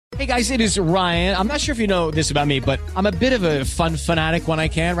Hey guys, it is Ryan. I'm not sure if you know this about me, but I'm a bit of a fun fanatic when I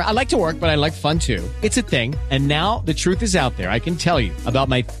can. I like to work, but I like fun too. It's a thing. And now the truth is out there. I can tell you about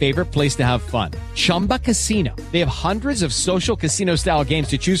my favorite place to have fun. Chumba Casino. They have hundreds of social casino style games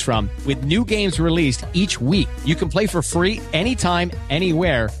to choose from with new games released each week. You can play for free anytime,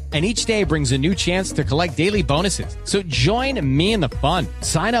 anywhere. And each day brings a new chance to collect daily bonuses. So join me in the fun.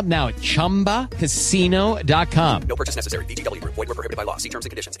 Sign up now at ChumbaCasino.com. No purchase necessary. VGW Group. Void where prohibited by law. See terms and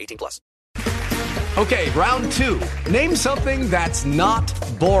conditions. 18+. Okay, round two. Name something that's not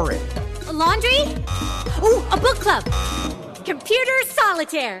boring. A laundry? Ooh, a book club. Computer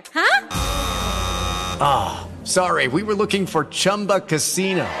solitaire, huh? Ah, sorry. We were looking for Chumba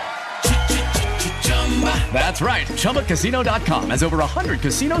Casino. That's right. ChumbaCasino.com has over 100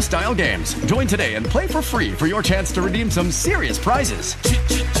 casino-style games. Join today and play for free for your chance to redeem some serious prizes.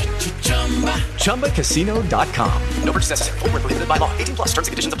 ChumbaCasino.com. No purchase necessary. Void where prohibited by law. 18+. Terms and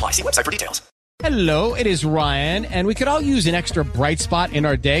conditions apply. See website for details. Hello, it is Ryan, and we could all use an extra bright spot in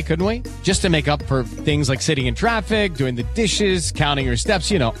our day, couldn't we? Just to make up for things like sitting in traffic, doing the dishes, counting your steps,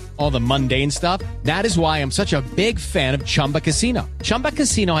 you know, all the mundane stuff. That is why I'm such a big fan of Chumba Casino. Chumba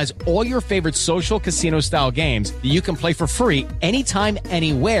Casino has all your favorite social casino-style games that you can play for free anytime,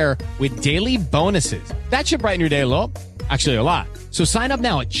 anywhere with daily bonuses. That should brighten your day a little. Actually, a lot. So sign up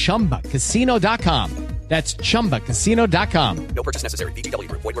now at ChumbaCasino.com. That's ChumbaCasino.com. No purchase necessary. VGW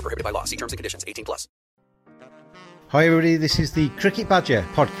Group. Void where prohibited by law. See terms and conditions. 18+. Hi everybody, this is the Cricket Badger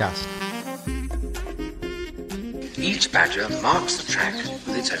podcast. Each badger marks the track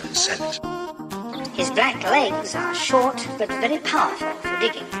with its own scent. His black legs are short but very powerful for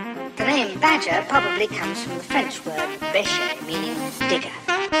digging. The name badger probably comes from the French word bêcher, meaning digger.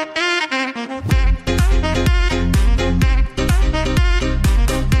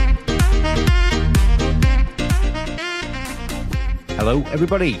 Hello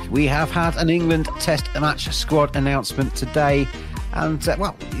everybody, we have had an England Test match squad announcement today, and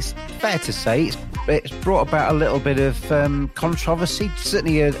well, it's fair to say it's brought about a little bit of controversy,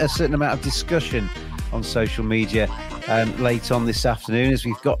 certainly a certain amount of discussion on social media late on this afternoon as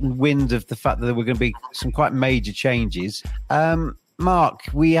we've gotten wind of the fact that there were going to be some quite major changes. Mark,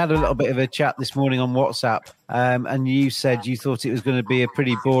 we had a little bit of a chat this morning on WhatsApp, and you said you thought it was going to be a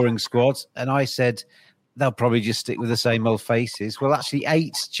pretty boring squad, and I said they'll probably just stick with the same old faces. Well, actually,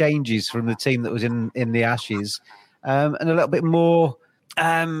 8 changes from the team that was in the Ashes, and a little bit more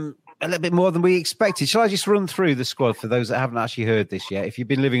than we expected. Shall I just run through the squad for those that haven't actually heard this yet? If you've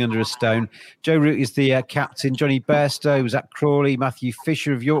been living under a stone, Joe Root is the captain. Johnny Bairstow, Zach Crawley, Matthew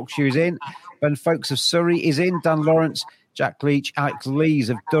Fisher of Yorkshire is in. Ben Folkes of Surrey is in. Dan Lawrence, Jack Leach, Alex Lees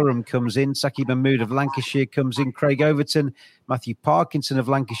of Durham comes in. Saki Mahmood of Lancashire comes in. Craig Overton, Matthew Parkinson of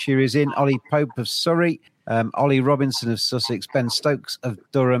Lancashire is in. Ollie Pope of Surrey, Ollie Robinson of Sussex, Ben Stokes of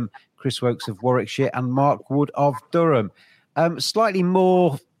Durham, Chris Wokes of Warwickshire, and Mark Wood of Durham. Slightly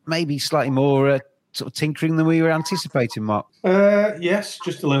more sort of tinkering than we were anticipating, Mark. Yes,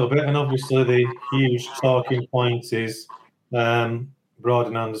 just a little bit. And obviously the huge talking point is Broad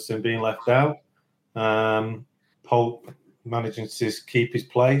and Anderson being left out. Pope managing to keep his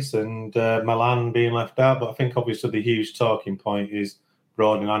place and Milan being left out. But I think obviously the huge talking point is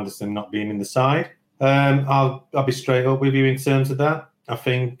Broad and Anderson not being in the side. I'll be straight up with you in terms of that. I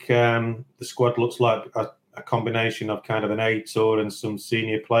think the squad looks like a combination of kind of an A tour and some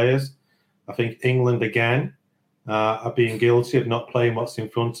senior players. I think England again are being guilty of not playing what's in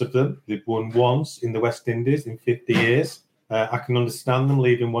front of them. They've won once in the West Indies in 50 years. I can understand them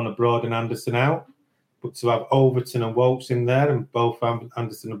leaving one of Broad and Anderson out. But to have Overton and Wokes in there and both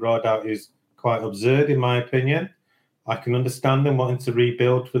Anderson and Broad out is quite absurd, in my opinion. I can understand them wanting to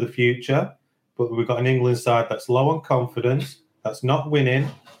rebuild for the future, but we've got an England side that's low on confidence, that's not winning,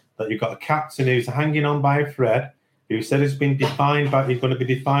 that you've got a captain who's hanging on by a thread, who said he's going to be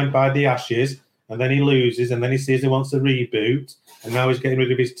defined by the Ashes, and then he loses, and then he says he wants a reboot, and now he's getting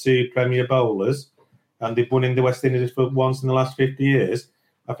rid of his 2 Premier bowlers, and they've won in the West Indies for once in the last 50 years.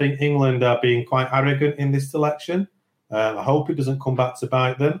 I think England are being quite arrogant in this selection. I hope it doesn't come back to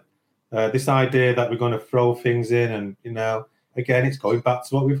bite them. This idea that we're going to throw things in and, again, it's going back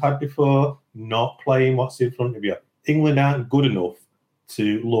to what we've had before, not playing what's in front of you. England aren't good enough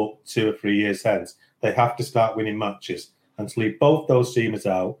to look 2 or 3 years hence. They have to start winning matches. And to leave both those teams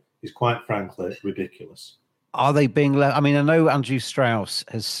out is quite frankly ridiculous. Are they being left? I mean, I know Andrew Strauss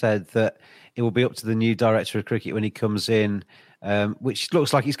has said that it will be up to the new director of cricket when he comes in, which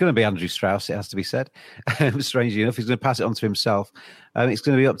looks like it's going to be Andrew Strauss, it has to be said. Strangely enough, he's going to pass it on to himself. It's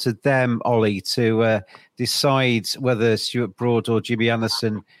going to be up to them, Ollie, to decide whether Stuart Broad or Jimmy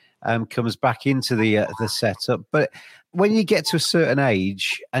Anderson comes back into the setup. But when you get to a certain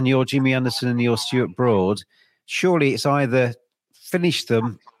age and you're Jimmy Anderson and you're Stuart Broad, surely it's either finish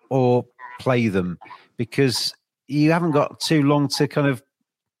them or play them, because you haven't got too long to kind of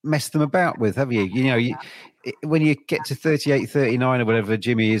mess them about with, have you? You know, when you get to 38, 39 or whatever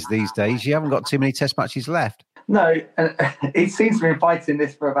Jimmy is these days, you haven't got too many test matches left. No, and he seems to have been fighting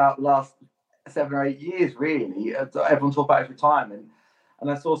this for about the last 7 or 8 years, really. Everyone talk about his retirement. And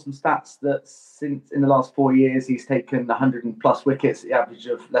I saw some stats that since in the last 4 years, he's taken 100 plus wickets, the average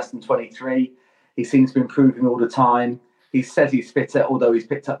of less than 23. He seems to be improving all the time. He says he's fitter, although he's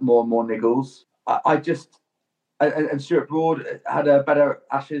picked up more and more niggles. And Stuart Broad had a better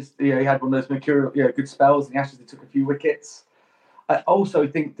Ashes. You know, he had one of those mercurial, good spells in the Ashes. He took a few wickets. I also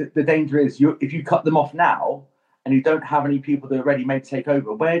think that the danger is if you cut them off now and you don't have any people that are ready made to take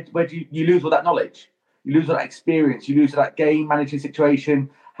over, where do you lose all that knowledge? You lose all that experience. You lose that game managing situation,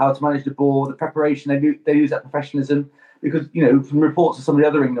 how to manage the ball, the preparation. They lose that professionalism because, you know, from reports of some of the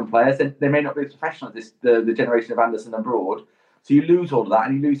other England players, they may not be as professional as the generation of Anderson and Broad. So you lose all of that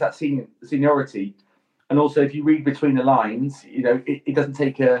and you lose that seniority. And also, if you read between the lines, you know, it doesn't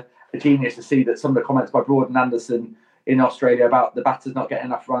take a genius to see that some of the comments by Broad and Anderson in Australia about the batters not getting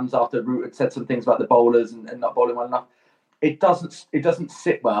enough runs after Root had said some things about the bowlers and not bowling well enough. It doesn't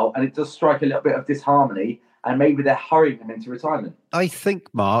sit well, and it does strike a little bit of disharmony, and maybe they're hurrying them into retirement. I think,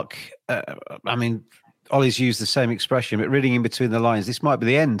 Mark, Ollie's used the same expression, but reading in between the lines, this might be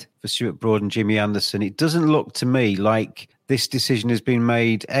the end for Stuart Broad and Jimmy Anderson. It doesn't look to me like this decision has been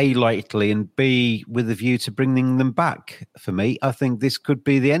made, A, lightly, and B, with a view to bringing them back. For me, I think this could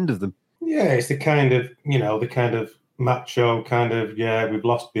be the end of them. Yeah, it's the kind of macho we've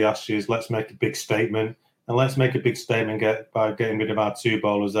lost the Ashes, let's make a big statement. And let's make a big statement by getting rid of our two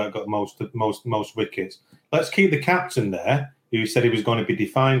bowlers that got most wickets. Let's keep the captain there, who said he was going to be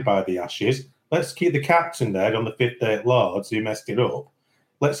defined by the Ashes. Let's keep the captain there on the 5th day at Lords, who messed it up.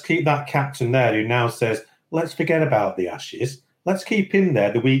 Let's keep that captain there, who now says, let's forget about the Ashes. Let's keep him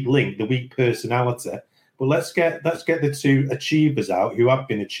there, the weak link, the weak personality. But let's get the two achievers out who have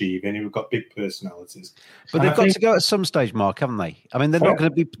been achieving, who've got big personalities. But they've got to go at some stage, Mark, haven't they? I mean, they're not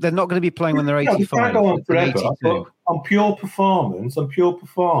going to be playing when they're 85. They can't go on forever. But on pure performance, if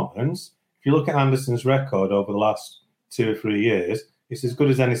you look at Anderson's record over the last 2 or 3 years, it's as good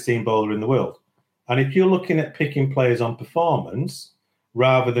as any seam bowler in the world. And if you're looking at picking players on performance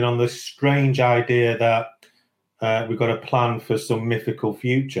rather than on this strange idea that we've got a plan for some mythical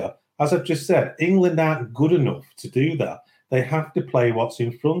future. As I've just said, England aren't good enough to do that. They have to play what's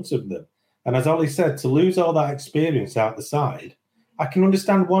in front of them. And as Ollie said, to lose all that experience out the side, I can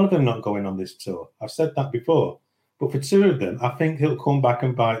understand one of them not going on this tour. I've said that before. But for two of them, I think he'll come back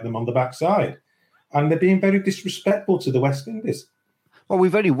and bite them on the backside. And they're being very disrespectful to the West Indies. Well,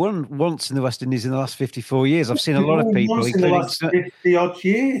 we've only won once in the West Indies in the last 54 years. I've seen a lot of people, once in the last 50 odd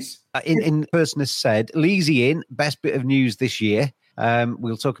years. In person has said, Leesy in, best bit of news this year.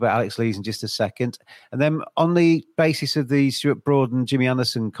 We'll talk about Alex Lees in just a second. And then on the basis of the Stuart Broad and Jimmy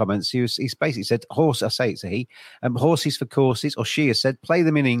Anderson comments, he's basically said, horses for courses, or she has said, play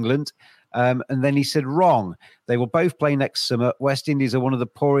them in England. And then he said, wrong. They will both play next summer. West Indies are one of the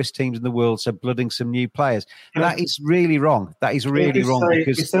poorest teams in the world, so blooding some new players. That is really wrong. That is really wrong.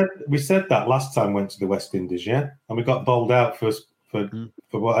 Because we said that last time we went to the West Indies, yeah? And we got bowled out for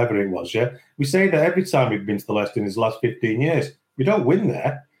whatever it was, yeah? We say that every time we've been to the West Indies the last 15 years. We don't win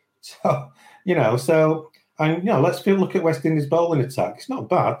there. So, let's look at West Indies bowling attack. It's not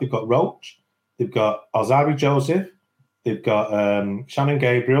bad. They've got Roach, they've got Alzari Joseph, they've got Shannon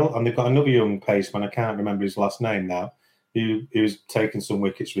Gabriel, and they've got another young paceman, I can't remember his last name now, who's taken some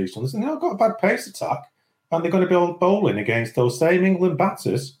wickets recently. And they've got a bad pace attack, and they're going to be bowling against those same England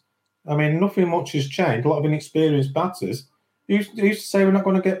batters. I mean, nothing much has changed. A lot of inexperienced batters who used to say we're not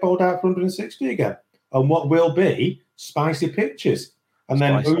going to get bowled out for 160 again. And what will be spicy pitches. And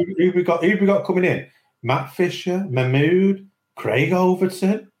then who we got coming in? Matt Fisher, Mahmood, Craig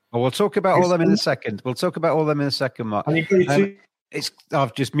Overton. Well, we'll talk about all them in a second. Mark.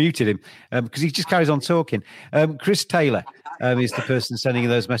 I've just muted him because he just carries on talking. Chris Taylor is the person sending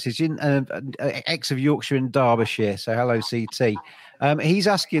those messages in, ex of Yorkshire and Derbyshire. So hello, CT. He's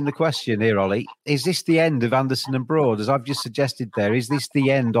asking the question here, Ollie. Is this the end of Anderson and Broad? As I've just suggested there, is this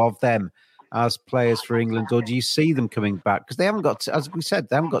the end of them as players for England, or do you see them coming back? Because they haven't got, as we said,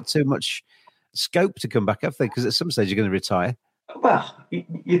 they haven't got too much scope to come back, have they? Because at some stage you're going to retire. Well,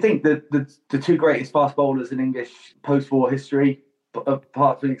 you think that the two greatest fast bowlers in English post-war history,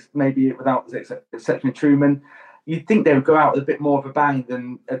 apart from maybe without the exception of Truman, you'd think they would go out with a bit more of a bang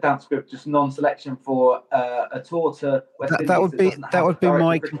than a dance group, just non-selection for a tour to West Indies. That would be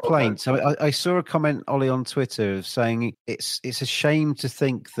my complaint. So I saw a comment, Ollie, on Twitter of saying it's a shame to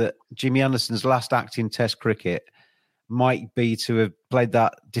think that Jimmy Anderson's last act in Test cricket might be to have played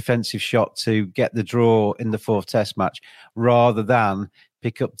that defensive shot to get the draw in the 4th Test match rather than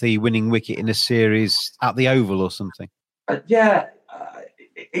pick up the winning wicket in a series at the Oval or something.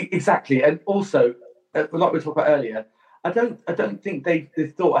 Exactly. And also, like we talked about earlier, I don't think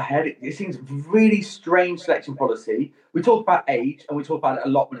they've thought ahead. It seems really strange selection policy. We talk about age, and we talk about it a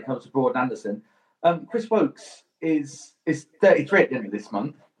lot when it comes to Broad and Anderson. Chris Woakes is 33 at the end of this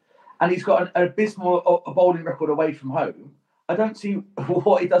month, and he's got an abysmal bowling record away from home. I don't see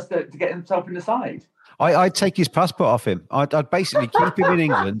what he does to get himself in the side. I'd take his passport off him. I'd basically keep him in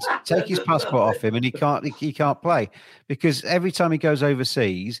England, take his passport off him, and he can't play because every time he goes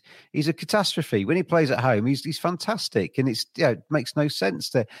overseas, he's a catastrophe. When he plays at home, he's fantastic, and it makes no sense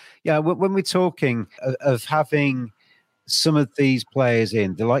to when we're talking of having some of these players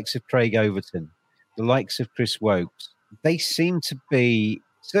in, the likes of Craig Overton, the likes of Chris Woakes, they seem to be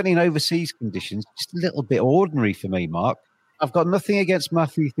certainly in overseas conditions just a little bit ordinary for me, Mark. I've got nothing against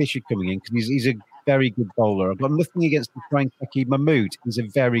Matthew Fisher coming in because he's a very good bowler. I've got nothing against trying Shakib Mahmood. He's a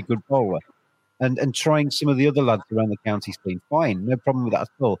very good bowler. And trying some of the other lads around the county team, fine. No problem with that at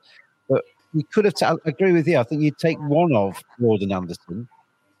all. But you could have, I agree with you. I think you'd take one of Broad and Anderson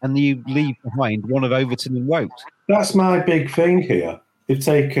and you leave behind one of Overton and Woakes. That's my big thing here. They've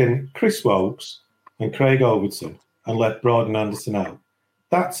taken Chris Woakes and Craig Overton and left Broad and Anderson out.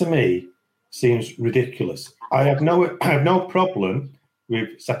 That, to me, seems ridiculous. I have no problem with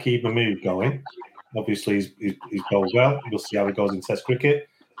Shakib Mahmood going. Obviously, he's bowled well. We'll see how he goes in Test cricket.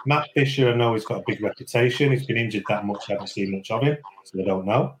 Matt Fisher, I know he's got a big reputation. He's been injured that much. I haven't seen much of him, so I don't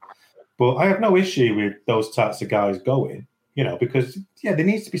know. But I have no issue with those types of guys going, because, there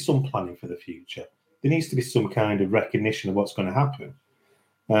needs to be some planning for the future. There needs to be some kind of recognition of what's going to happen.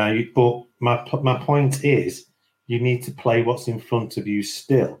 But my point is, you need to play what's in front of you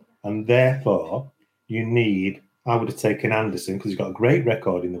still. And therefore, I would have taken Anderson because he's got a great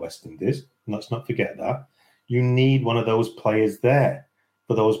record in the West Indies. And let's not forget that. You need one of those players there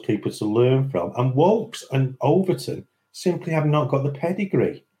for those people to learn from. And Woakes and Overton simply have not got the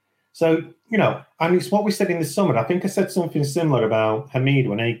pedigree. So, and it's what we said in the summer. I think I said something similar about Hamid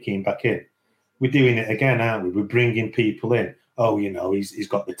when he came back in. We're doing it again, aren't we? We're bringing people in. Oh, he's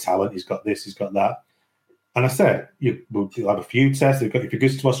got the talent. He's got this, he's got that. And I said, we'll have a few tests. If he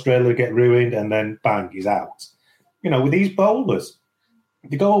goes to Australia, get ruined, and then bang, he's out. With these bowlers,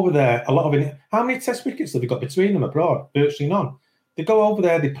 they go over there, a lot of it. How many Test wickets have they got between them abroad? Virtually none. They go over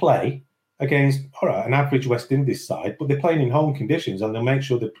there, they play against, an average West Indies side, but they're playing in home conditions, and they'll make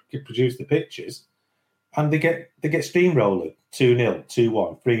sure they produce the pitches, and they get steamrolled 2-0,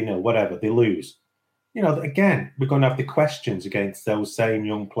 2-1, 3-0, whatever. They lose. Again, we're going to have the questions against those same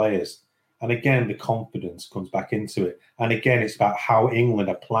young players. And again, the confidence comes back into it. And again, it's about how England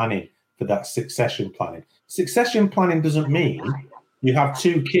are planning for that succession planning. Succession planning doesn't mean you have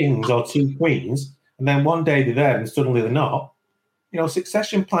 2 kings or 2 queens, and then one day they're there and suddenly they're not.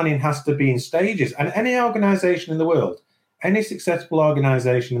 Succession planning has to be in stages. And any organisation in the world, any successful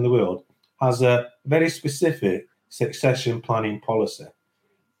organisation in the world has a very specific succession planning policy.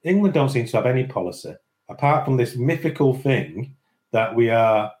 England don't seem to have any policy, apart from this mythical thing that we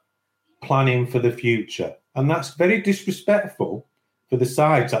are planning for the future. And that's very disrespectful for the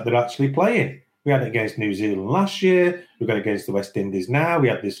sides that they're actually playing. We had it against New Zealand last year. We've got it against the West Indies now. We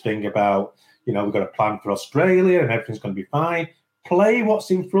had this thing about, we've got a plan for Australia and everything's going to be fine. Play what's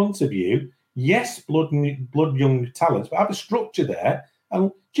in front of you. Yes, blood young talents, but have a structure there.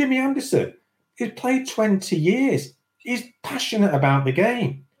 And Jimmy Anderson, he's played 20 years. He's passionate about the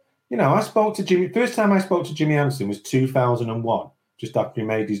game. First time I spoke to Jimmy Anderson was 2001. Just after he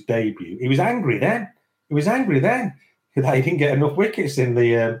made his debut. He was angry then. That he didn't get enough wickets in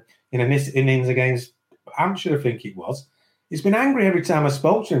the innings against Hampshire, I think it was. He's been angry every time I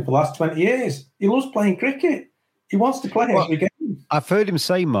spoke to him for the last 20 years. He loves playing cricket. He wants to play every game. I've heard him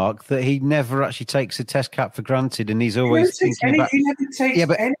say, Mark, that he never actually takes a Test cap for granted, and he's always thinking about... He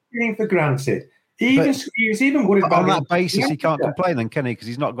never takes anything for granted. He was even worried about... On that basis, he can't complain then, can he? Because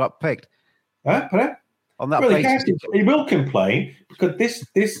he's not got picked. Huh? On that basis, he will complain because this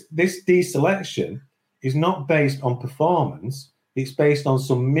deselection is not based on performance. It's based on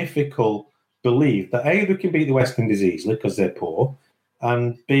some mythical belief that A, we can beat the West Indies easily because they're poor,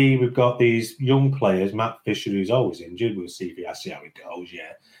 and B, we've got these young players, Matt Fisher, who's always injured. We'll see how it goes,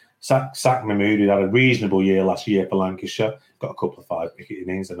 Sak Mahmood, who had a reasonable year last year for Lancashire, got a couple of 5-wicket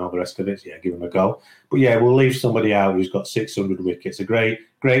innings and all the rest of it. Yeah, give him a go. But yeah, we'll leave somebody out who's got 600 wickets. A great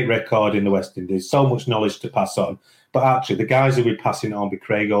record in the West Indies. So much knowledge to pass on. But actually, the guys who we're passing it on be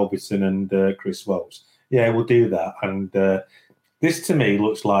Craig Orbison and Chris Woakes. Yeah, we'll do that. And this to me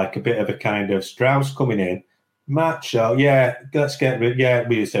looks like a bit of a kind of Strauss coming in. Macho, yeah, let's get rid. Yeah,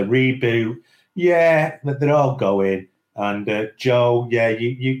 we just a reboot. Yeah, they're all going. And Joe, yeah,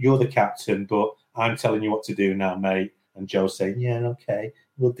 you're the captain, but I'm telling you what to do now, mate. And Joe saying, yeah, okay,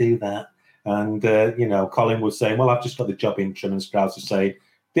 we'll do that. And, Colin was saying, well, I've just got the job interim. And Strauss was saying,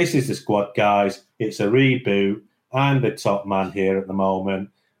 this is the squad, guys. It's a reboot. I'm the top man here at the moment.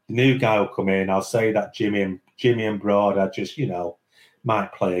 The new guy will come in. I'll say that Jimmy and Broad are just,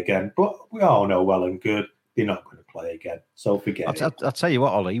 might play again. But we all know well and good they're not going to play again. So forget it. I'll tell you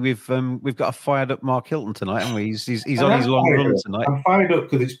what, Ollie, we've got a fired up Mark Hilton tonight, haven't we? He's on his long run tonight. I'm fired up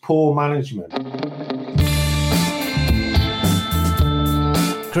because it's poor management.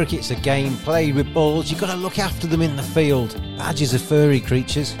 Cricket's a game played with balls. You've got to look after them in the field. Badgers are furry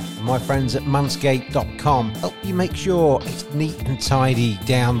creatures. And my friends at manscaped.com help you make sure it's neat and tidy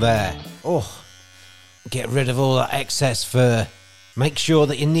down there. Oh, get rid of all that excess fur. Make sure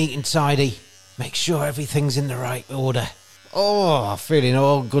that you're neat and tidy. Make sure everything's in the right order. Oh, feeling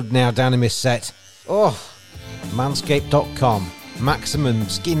all good now down in my set. Oh, manscaped.com. Maximum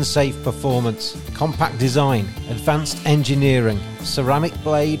skin-safe performance, compact design, advanced engineering, ceramic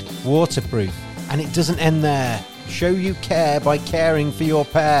blade, waterproof. And it doesn't end there. Show you care by caring for your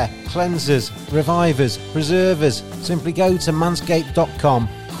pair. Cleansers, revivers, preservers. Simply go to manscaped.com.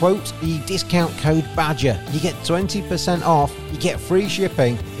 Quote the discount code BADGER. You get 20% off, you get free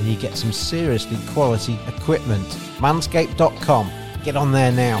shipping, and you get some seriously quality equipment. Manscaped.com. Get on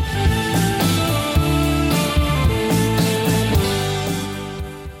there now.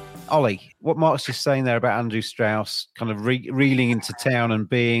 Ollie, what Mark's just saying there about Andrew Strauss kind of reeling into town and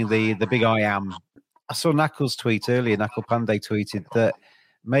being the big I am. I saw Knuckles tweet earlier, Knuckle Pandey tweeted that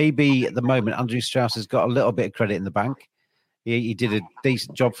maybe at the moment Andrew Strauss has got a little bit of credit in the bank. He did a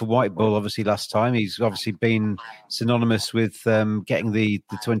decent job for White Ball, obviously, last time. He's obviously been synonymous with getting the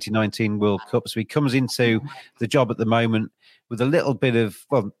 2019 World Cup. So he comes into the job at the moment with a little bit of,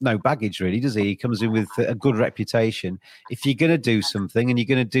 well, no baggage, really, does he? He comes in with a good reputation. If you're going to do something and you're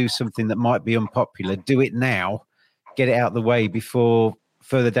going to do something that might be unpopular, do it now. Get it out of the way before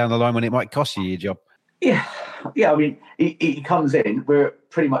further down the line when it might cost you your job. Yeah. I mean, he comes in, we're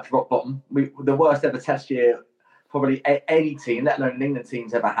pretty much rock bottom. The worst ever test year probably any team, let alone an England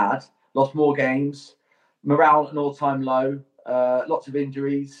team's ever had. Lost more games, morale at an all-time low, lots of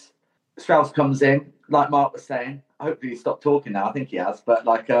injuries. Strauss comes in, like Mark was saying. Hopefully he stopped talking now. I think he has. But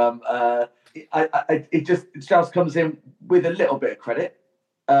Strauss comes in with a little bit of credit.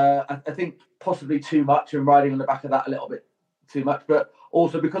 I think possibly too much and riding on the back of that a little bit too much. But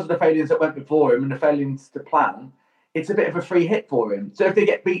also because of the failures that went before him and the failures to plan, it's a bit of a free hit for him. So if they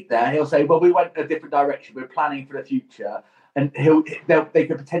get beat there, he'll say, well, we went a different direction. We're planning for the future. And they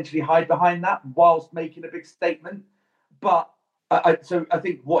could potentially hide behind that whilst making a big statement. But I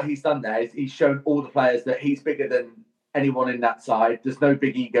think what he's done there is he's shown all the players that he's bigger than anyone in that side. There's no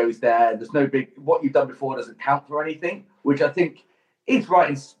big egos there. There's no big, what you've done before doesn't count for anything, which I think is right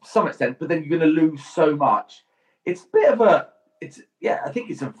in some extent, but then you're going to lose so much. It's a bit of I think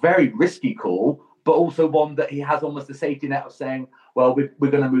it's a very risky call, but also one that he has almost a safety net of saying, well,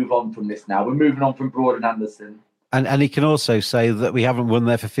 we're going to move on from this now. We're moving on from Broad and Anderson. And he can also say that we haven't won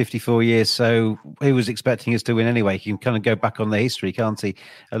there for 54 years, so he was expecting us to win anyway. He can kind of go back on the history, can't he,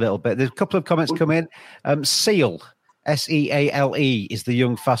 a little bit. There's a couple of comments come in. Seal, S-E-A-L-E, is the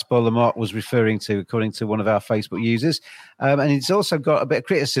young fast bowler Mark was referring to, according to one of our Facebook users. And he's also got a bit of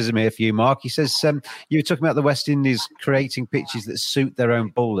criticism here for you, Mark. He says, you were talking about the West Indies creating pitches that suit their own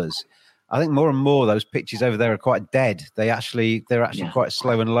bowlers. I think more and more those pitches over there are quite dead. They're actually quite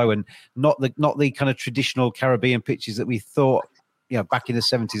slow and low, and not the kind of traditional Caribbean pitches that we thought, back in the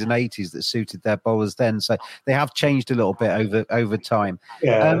 70s and 80s that suited their bowlers then. So they have changed a little bit over time.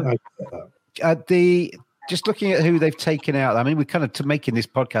 Yeah. Just looking at who they've taken out, I mean, we're kind of making this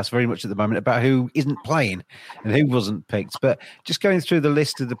podcast very much at the moment about who isn't playing and who wasn't picked. But just going through the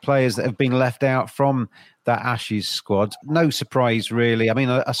list of the players that have been left out from that Ashes squad, no surprise, really. I mean,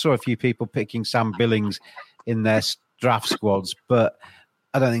 I saw a few people picking Sam Billings in their draft squads, but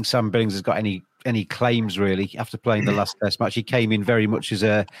I don't think Sam Billings has got any claims, really, after playing the last Test match. He came in very much as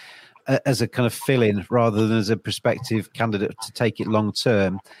a kind of fill-in rather than as a prospective candidate to take it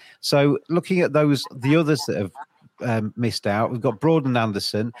long-term. So looking at the others that have missed out, we've got Broad and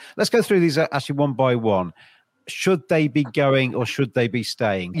Anderson. Let's go through these actually one by one. should they be going or should they be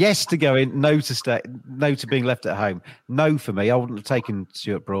staying? Yes to going, no to stay, no to being left at home. No for me. I wouldn't have taken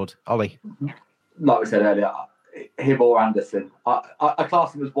Stuart Broad. Ollie? Like we said earlier, him or Anderson. I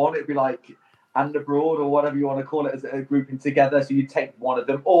class him as one. It'd be like and Broad or whatever you want to call it as a grouping together. So you take one of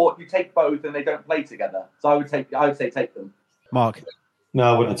them, or you take both and they don't play together. So I would say take them. Mark?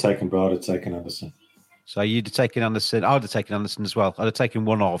 No, I wouldn't have taken Broad. I'd taken Anderson. So you'd have taken Anderson. I would have taken Anderson as well. I'd have taken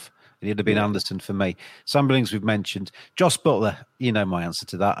one of. It'd have been Anderson for me. Sam Billings we've mentioned. Josh Butler, you know my answer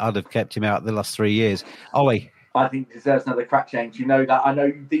to that. I'd have kept him out the last 3 years. Ollie? I think he deserves another crack change. You know that. I know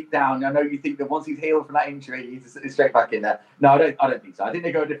you deep down. I know you think that once he's healed from that injury, he's straight back in there. No, I don't think so. I think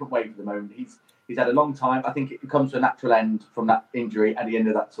they go a different way for the moment. He's had a long time. I think it comes to a natural end from that injury at the end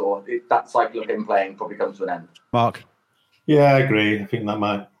of that tour. That cycle of him playing probably comes to an end. Mark? Yeah, I agree. I think that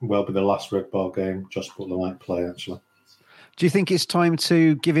might well be the last red ball game Josh Butler might play, actually. Do you think it's time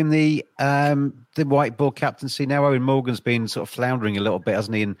to give him the white ball captaincy now? Owen Morgan's been sort of floundering a little bit,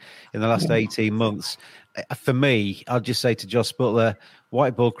 hasn't he, in the last 18 months? For me, I'll just say to Josh Butler,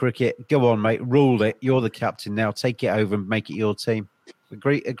 white ball cricket, go on, mate, rule it. You're the captain now. Take it over and make it your team.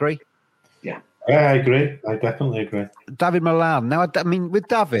 Agree? Yeah, I agree. I definitely agree. David Milan. Now, I mean, with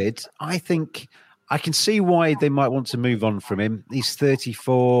David, I think I can see why they might want to move on from him. He's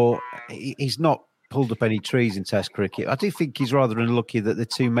 34. He's not pulled up any trees in Test cricket. I do think he's rather unlucky that the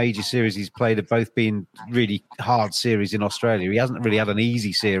two major series he's played have both been really hard series in Australia. He hasn't really had an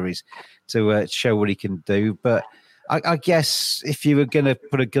easy series to show what he can do. But I guess if you were going to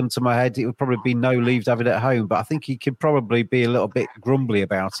put a gun to my head, it would probably be no, leave David at home. But I think he could probably be a little bit grumbly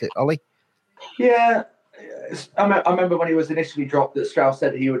about it. Ollie? Yeah. I remember when he was initially dropped that Strauss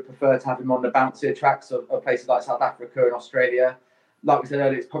said he would prefer to have him on the bouncier tracks of places like South Africa and Australia. Like we said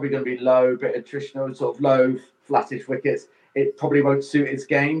earlier, it's probably going to be low, bit attritional, sort of low, flattish wickets. It probably won't suit his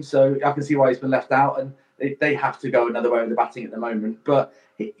game, so I can see why he's been left out, and they have to go another way with the batting at the moment. But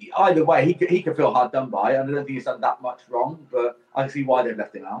either way, he could feel hard done by, and I don't think he's done that much wrong, but I can see why they've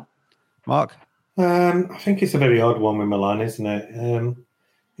left him out. Mark? I think it's a very odd one with Milan, isn't it?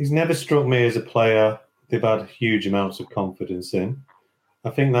 He's never struck me as a player they've had huge amounts of confidence in.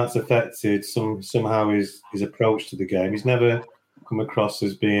 I think that's affected somehow his approach to the game. He's never come across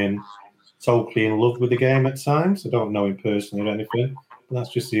as being totally in love with the game at times. I don't know him personally or anything, but that's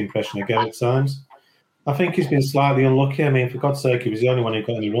just the impression I get at times. I think he's been slightly unlucky. I mean, for God's sake, he was the only one who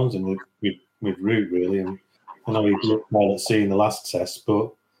got any runs in with Root, really. And I know he looked well at sea in the last test,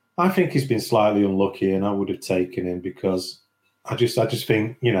 but I think he's been slightly unlucky, and I would have taken him because I just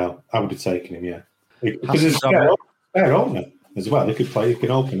think, I would have taken him, yeah. Because it's fair owner as well. He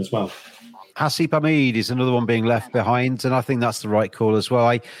can open as well. Hasib Hamid is another one being left behind, and I think that's the right call as well.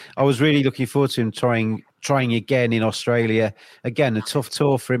 I was really looking forward to him trying again in Australia. Again, a tough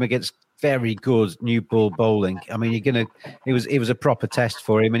tour for him against very good new ball bowling. I mean, it was a proper test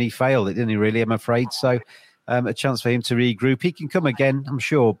for him, and he failed it, didn't he? Really, I'm afraid. So, a chance for him to regroup. He can come again, I'm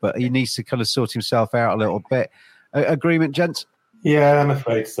sure, but he needs to kind of sort himself out a little bit. Agreement, gents? Yeah, I'm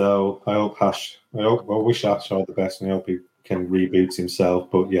afraid so. I wish Ash all the best, and I hope he can reboot himself.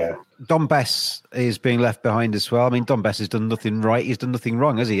 But yeah, Dom Bess is being left behind as well. I mean, Dom Bess has done nothing right. He's done nothing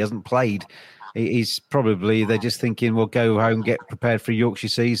wrong, has he? He hasn't played. They're just thinking, well, go home, get prepared for a Yorkshire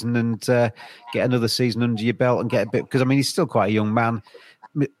season and get another season under your belt and get a bit, because I mean, he's still quite a young man.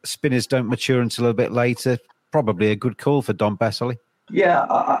 Spinners don't mature until a bit later. Probably a good call for Dom Bess, Ollie. Yeah,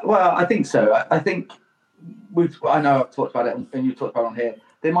 I think so. I think I know I've talked about it and you've talked about it on here.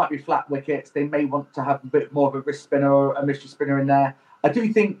 They might be flat wickets. They may want to have a bit more of a wrist spinner or a mystery spinner in there. I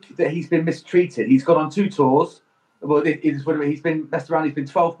do think that he's been mistreated. He's gone on 2 tours. Well, he's been messed around. He's been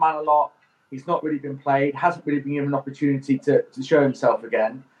 12th man a lot. He's not really been played. Hasn't really been given an opportunity to show himself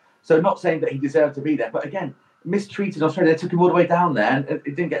again. So not saying that he deserved to be there, but again, mistreated in Australia. They took him all the way down there and it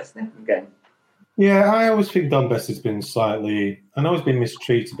didn't get a sniff again. Yeah, I always think Dom Bess has been slightly... I know he's been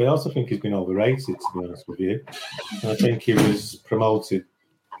mistreated, but I also think he's been overrated, to be honest with you. And I think he was promoted,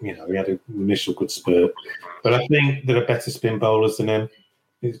 he had an initial good spurt. But I think there are better spin bowlers than him.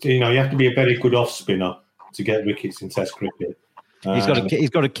 You have to be a very good off spinner to get wickets in Test cricket. He's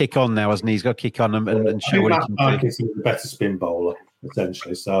got to kick on now, hasn't he? He's got to kick on and show what he can do. He's a better spin bowler,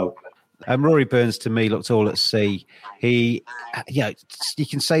 essentially. So... Rory Burns, to me, looked all at sea. You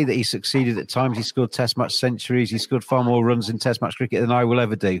can say that he succeeded at times. He scored Test match centuries. He scored far more runs in Test match cricket than I will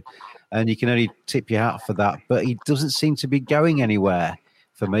ever do. And you can only tip your hat for that. But he doesn't seem to be going anywhere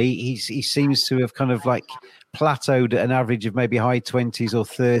for me. He seems to have kind of like plateaued at an average of maybe high 20s or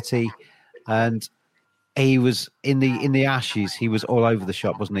 30. And he was in the Ashes. He was all over the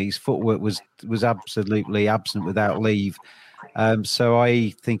shop, wasn't he? His footwork was absolutely absent without leave. So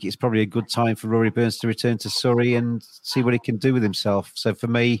I think it's probably a good time for Rory Burns to return to Surrey and see what he can do with himself. So for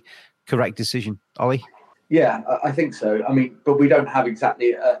me, correct decision. Ollie? Yeah, I think so. I mean, but we don't have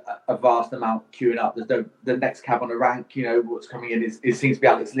exactly a vast amount queuing up. There's no the next cab on the rank. What's coming in it seems to be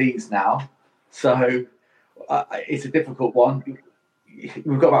Alex Lees now. So it's a difficult one.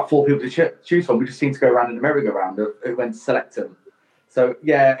 We've got about 4 people to choose from. We just seem to go around in the merry-go-round when to select them. So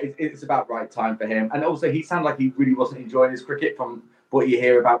yeah, it's about right time for him. And also, he sounded like he really wasn't enjoying his cricket from what you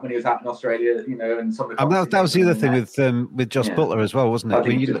hear about when he was out in Australia. And some of the that was the other thing with Josh Butler as well, wasn't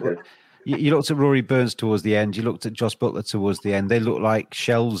it? You looked at Rory Burns towards the end. You looked at Josh Butler towards the end. They looked like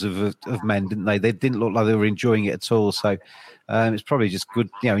shells of men, didn't they? They didn't look like they were enjoying it at all. So it's probably just good,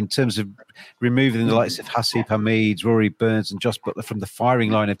 in terms of removing the likes of Hasib Hamid, Rory Burns and Josh Butler from the firing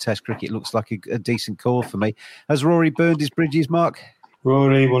line of Test cricket. It looks like a decent call for me. Has Rory burned his bridges, Mark?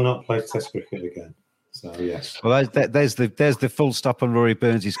 Rory will not play Test cricket again. So, yes. Well, there's the full stop on Rory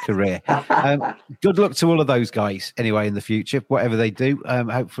Burns' career. Good luck to all of those guys, anyway, in the future, whatever they do.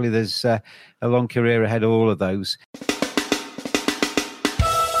 Hopefully there's a long career ahead of all of those.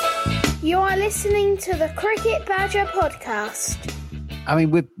 You are listening to the Cricket Badger podcast. I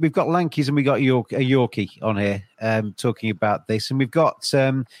mean, we've got Lankies and we got a Yorkie on here talking about this, and we've got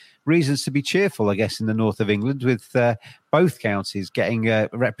reasons to be cheerful, I guess, in the north of England with both counties getting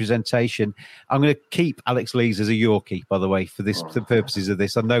representation. I'm going to keep Alex Lees as a Yorkie, by the way, for the purposes of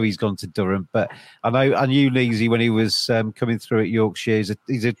this. I know he's gone to Durham, but I knew Leesy when he was coming through at Yorkshire.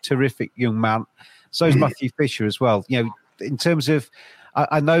 He's a terrific young man. So is Matthew Fisher as well. In terms of,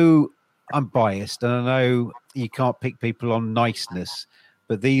 I know I'm biased and I know you can't pick people on niceness,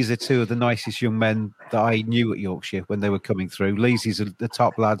 but these are two of the nicest young men that I knew at Yorkshire when they were coming through. Leesy's the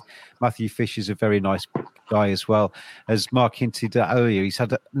top lad. Matthew Fisher's a very nice guy as well. As Mark hinted at earlier, he's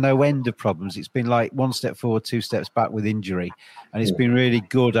had no end of problems. It's been like 1 step forward, 2 steps back with injury. And it's been really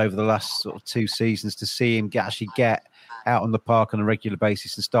good over the last sort of 2 seasons to see him actually get out on the park on a regular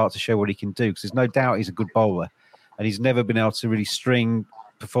basis and start to show what he can do. Because there's no doubt he's a good bowler. And he's never been able to really string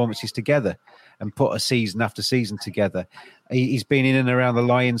performances together and put a season after season together. He's been in and around the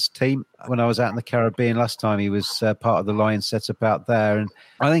Lions team. When I was out in the Caribbean last time, he was part of the Lions setup out there. And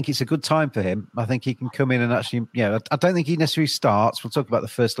I think it's a good time for him. I think he can come in and actually, I don't think he necessarily starts. We'll talk about the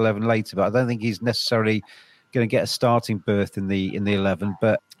first 11 later, but I don't think he's necessarily going to get a starting berth in the 11.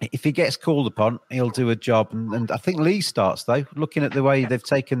 But if he gets called upon, he'll do a job. And I think Lee starts, though, looking at the way they've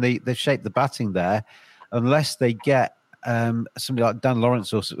shaped the batting there, unless they get somebody like Dan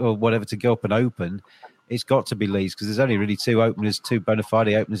Lawrence or whatever to go up and open, it's got to be Lees, because there's only really two bona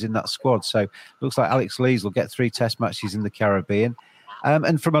fide openers in that squad. So looks like Alex Lees will get 3 Test matches in the Caribbean.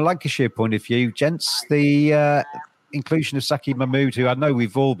 And from a Lancashire point of view, gents, the inclusion of Saqib Mahmood, who I know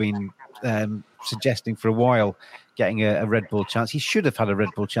we've all been suggesting for a while getting a red ball chance. He should have had a red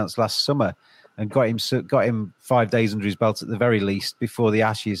ball chance last summer and got him 5 days under his belt at the very least before the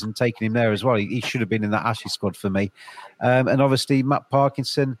Ashes, and taking him there as well. He should have been in that Ashes squad for me. And obviously Matt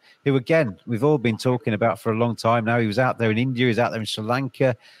Parkinson, who again we've all been talking about for a long time now. He was out there in India, he was out there in Sri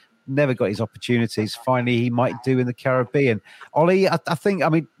Lanka, never got his opportunities. Finally, he might do in the Caribbean. Ollie, I think,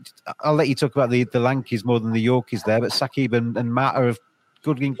 I'll let you talk about the Lankies more than the Yorkies there, but Saqib and Matt are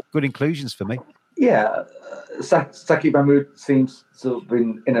good inclusions for me. Yeah, Saqib Mahmood seems to have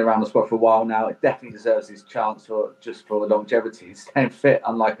been in and around the squad for a while now. It definitely deserves his chance for longevity. He's staying fit,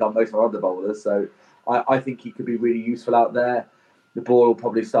 unlike most of our other bowlers. So I think he could be really useful out there. The ball will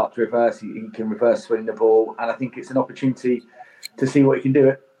probably start to reverse. He can reverse swing the ball, and I think it's an opportunity to see what he can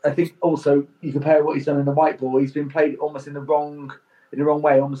do. I think also you compare what he's done in the white ball. He's been played almost in the wrong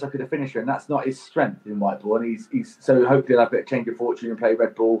way, almost like a finisher, and that's not his strength in white ball. And he's so hopefully he'll have a bit of change of fortune and play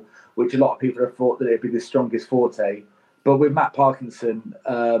red ball, which a lot of people have thought that it'd be the strongest forte. But with Matt Parkinson,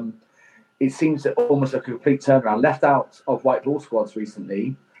 it seems almost like a complete turnaround. Left out of white ball squads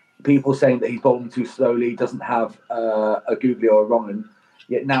recently, people saying that he's bowling too slowly, doesn't have a googly or a wrong-un,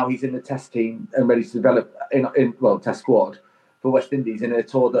 yet now he's in the Test team and ready to develop Test squad for West Indies in a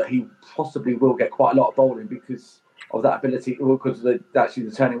tour that he possibly will get quite a lot of bowling because of that ability, because of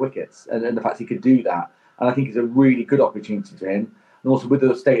the turning wickets and the fact he could do that. And I think it's a really good opportunity for him. And also with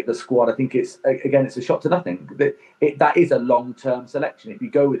the state of the squad, I think it's a shot to nothing. That is a long-term selection. If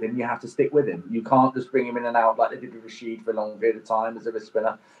you go with him, you have to stick with him. You can't just bring him in and out like they did with Rashid for a long period of time as a wrist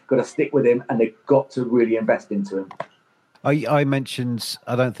spinner. Got to stick with him, and they've got to really invest into him. I mentioned,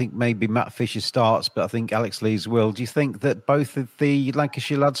 I don't think maybe Matt Fisher starts, but I think Alex Lees will. Do you think that both of the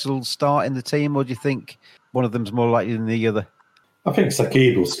Lancashire lads will start in the team, or do you think one of them's more likely than the other? I think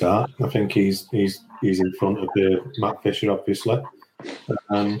Saqib will start. I think he's in front of Matt Fisher, obviously.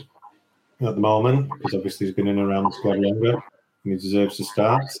 I at the moment because obviously he's been in and around the squad longer and he deserves to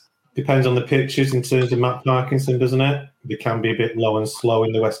start. Depends on the pitches in terms of Matt Parkinson, doesn't it? They can be a bit low and slow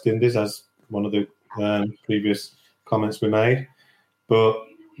in the West Indies, as one of the previous comments we made. But,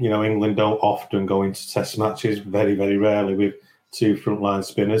 England don't often go into test matches, very, very rarely, with two frontline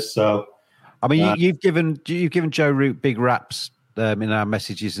spinners. So, I mean, you've given Joe Root big raps in our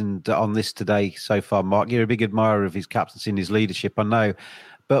messages and on this today so far, Mark. You're a big admirer of his captaincy and his leadership, I know.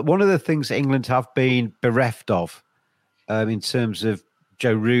 But one of the things that England have been bereft of in terms of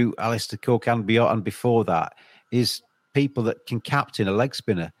Joe Root, Alistair Cook and before that is people that can captain a leg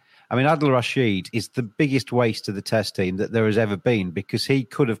spinner. I mean, Adil Rashid is the biggest waste of the test team that there has ever been because he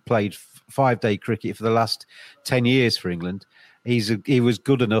could have played 5-day cricket for the last 10 years for England. He was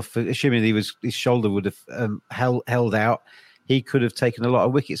good enough, assuming his shoulder would have held out. He could have taken a lot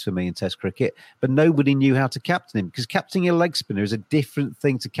of wickets for me in Test cricket, but nobody knew how to captain him because captaining a leg spinner is a different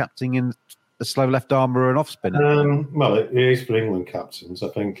thing to captaining in a slow left arm or an off spinner. Well, it is for England captains. I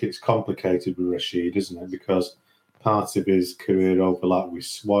think it's complicated with Rashid, isn't it? Because part of his career overlapped with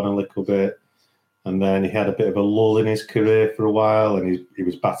Swan a little bit, and then he had a bit of a lull in his career for a while, and he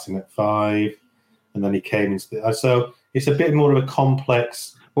was batting at 5, and then he came into so it's a bit more of a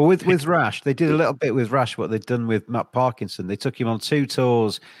complex. Well, with Rash, they did a little bit with Rash what they'd done with Matt Parkinson. They took him on 2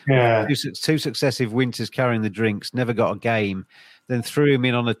 tours, 2 successive winters carrying the drinks, never got a game, then threw him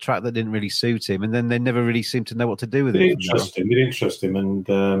in on a track that didn't really suit him, and then they never really seemed to know what to do with They him. didn't trust him,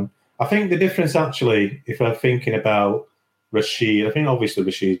 and I think the difference actually, if I'm thinking about Rashid, I think obviously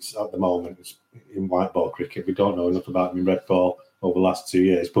Rashid's at the moment is in white ball cricket. We don't know enough about him in red ball over the last 2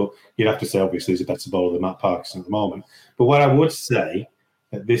 years, but you'd have to say obviously he's a better bowler than Matt Parkinson at the moment. But what I would say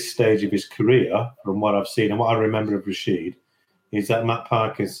at this stage of his career, from what I've seen and what I remember of Rashid, is that Matt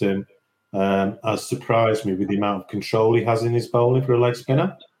Parkinson has surprised me with the amount of control he has in his bowling for a leg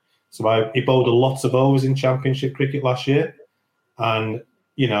spinner. So he bowled a lot of overs in Championship cricket last year, and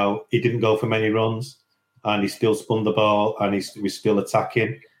he didn't go for many runs, and he still spun the ball, and he was still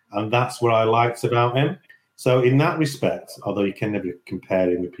attacking, and that's what I liked about him. So in that respect, although you can never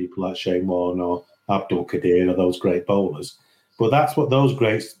compare him with people like Shane Warne or Abdul Qadir or those great bowlers, but that's what those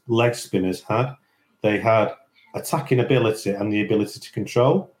great leg spinners had. They had attacking ability and the ability to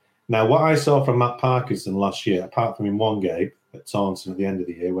control. Now, what I saw from Matt Parkinson last year, apart from in one game at Taunton at the end of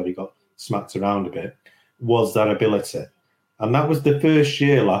the year where he got smacked around a bit, was that ability. And that was the first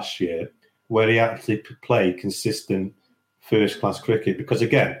year last year where he actually played consistent first-class cricket. Because,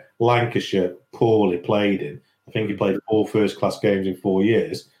 again, Lancashire poorly played him. I think he played 4 first-class games in 4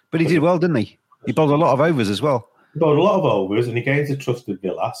 years. But he did well, didn't he? He bowled a lot of overs as well. He bowled a lot of overs, and he gains the trust of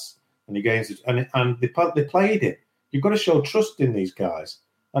Villas, and he gains and they played him. You've got to show trust in these guys.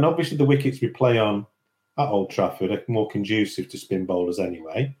 And obviously the wickets we play on at Old Trafford are more conducive to spin bowlers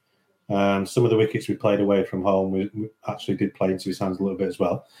anyway. Some of the wickets we played away from home we actually did play into his hands a little bit as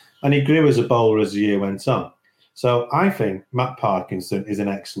well. And he grew as a bowler as the year went on. So I think Matt Parkinson is an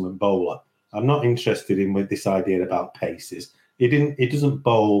excellent bowler. I'm not interested in with this idea about paces. He doesn't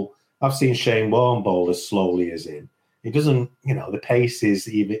bowl. I've seen Shane Warne bowl as slowly as him. He doesn't, the paces.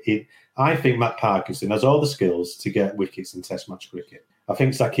 I think Matt Parkinson has all the skills to get wickets in Test match cricket. I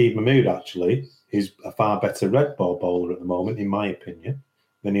think Saqib Mahmood actually is a far better red ball bowler at the moment, in my opinion,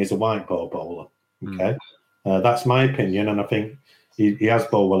 than he is a white ball bowler. Okay, that's my opinion, and I think he has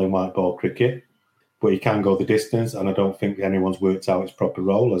bowled well in white ball cricket, but he can go the distance, and I don't think anyone's worked out his proper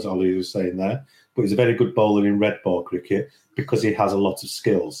role, as Ollie was saying there. But he's a very good bowler in red ball cricket because he has a lot of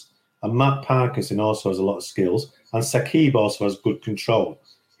skills. And Matt Parkinson also has a lot of skills, and Saqib also has good control.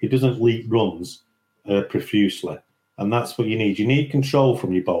 He doesn't leak runs profusely, and that's what you need. You need control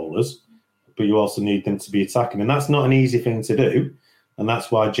from your bowlers, but you also need them to be attacking, and that's not an easy thing to do. And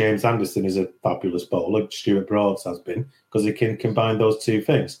that's why James Anderson is a fabulous bowler. Stuart Broads has been, because he can combine those two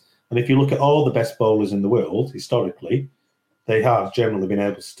things. And if you look at all the best bowlers in the world, historically, they have generally been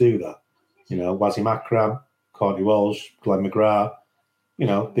able to do that. Wasim Akram, Courtney Walsh, Glenn McGrath,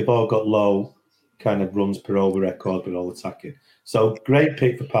 they've all got low kind of runs per over record, but all attacking. So great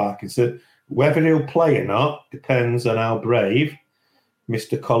pick for Parkinson. Whether he'll play or not depends on how brave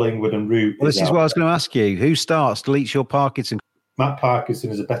Mr. Collingwood and Root. Well, this is what I was going to ask you. Who starts, Leach or Parkinson? Matt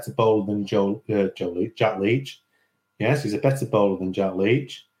Parkinson is a better bowler than Jack Leach. Yes, he's a better bowler than Jack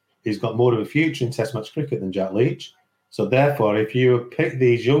Leach. He's got more of a future in Test match cricket than Jack Leach. So therefore, if you pick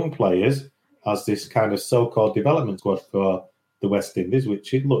these young players as this kind of so-called development squad for the West Indies,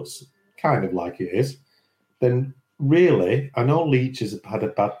 which it looks kind of like it is, then really, I know Leach has had a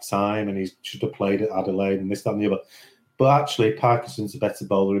bad time and he should have played at Adelaide and this, that and the other, but actually Parkinson's a better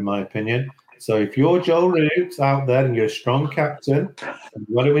bowler in my opinion. So if you're Joe Root out there and you're a strong captain and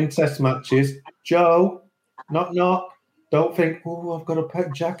you want to win test matches, Joe, knock. Don't think, oh, I've got to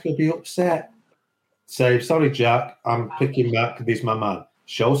pick Jack, he'll be upset. Say, sorry, Jack, I'm picking Matt because he's my man.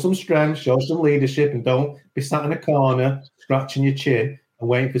 Show some strength, show some leadership, and don't be sat in a corner, scratching your chin and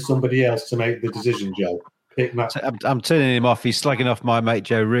waiting for somebody else to make the decision, Joe. Pick Matt. I'm turning him off. He's slagging off my mate,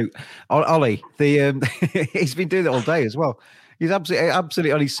 Joe Root. Ollie, he's been doing it all day as well. He's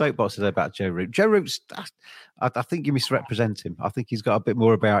absolutely on his soapbox today about Joe Root. Joe Root's, I think you misrepresent him. I think he's got a bit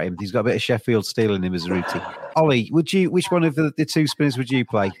more about him. He's got a bit of Sheffield steel in him as a Rootie. Ollie, which one of the two spinners would you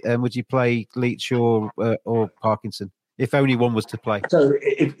play? Would you play Leach or Parkinson? If only one was to play. So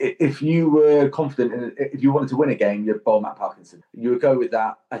if you were confident, if you wanted to win a game, you'd bowl Matt Parkinson. You would go with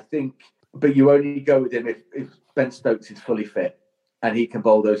that, I think, but you only go with him if Ben Stokes is fully fit and he can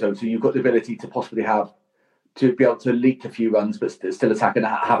bowl those overs. So you've got the ability to possibly to be able to leak a few runs but still attack and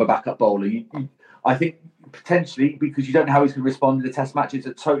have a backup bowler. I think potentially, because you don't know how he's going to respond in the test match, it's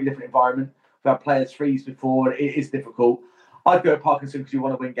a totally different environment. We've had players freeze before. It is difficult. I'd go with Parkinson because you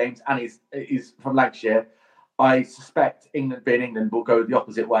want to win games and he's from Lancashire. I suspect England, being England, will go the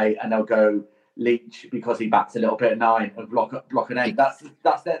opposite way and they'll go Leach because he bats a little bit at 9 and block an 8. That's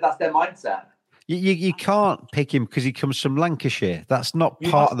their mindset. You can't pick him because he comes from Lancashire. That's not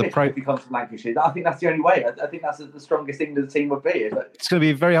part of the If he comes from Lancashire, I think that's the only way. I think that's the strongest England team would be. It's going to be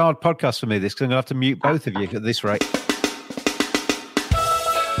a very hard podcast for me. This because I'm going to have to mute both of you at this rate.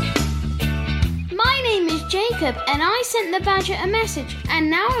 My name is Jacob, and I sent the Badger a message, and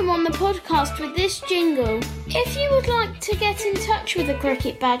now I'm on the podcast with this jingle. If you would like to get in touch with the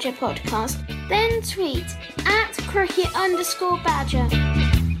Cricket Badger podcast, then tweet @cricket_badger.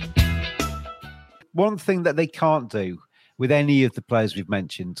 One thing that they can't do with any of the players we've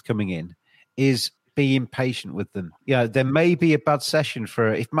mentioned coming in is be impatient with them. There may be a bad session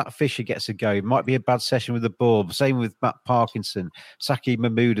if Matt Fisher gets a go, it might be a bad session with the ball. Same with Matt Parkinson, Saqib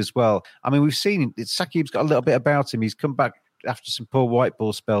Mahmood as well. I mean, we've seen Saqib's got a little bit about him. He's come back after some poor white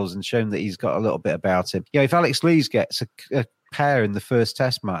ball spells and shown that he's got a little bit about him. If Alex Lees gets a pair in the first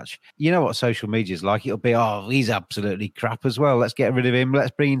test match, you know what social media is like. It'll be, he's absolutely crap as well. Let's get rid of him.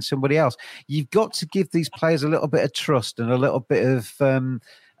 Let's bring in somebody else. You've got to give these players a little bit of trust and a little bit of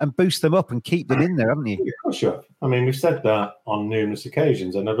and boost them up and keep them in there, haven't you? Yeah, sure. I mean, we've said that on numerous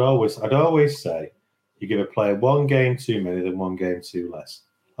occasions, and I'd always say you give a player one game too many than one game too less.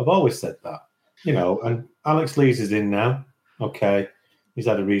 I've always said that. And Alex Lees is in now. Okay, he's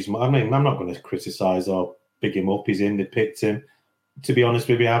had a reason. I mean, I'm not going to criticise or big him up. He's in. They picked him. To be honest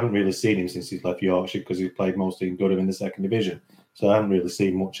with you, I haven't really seen him since he's left Yorkshire because he's played mostly in Durham in the second division. So I haven't really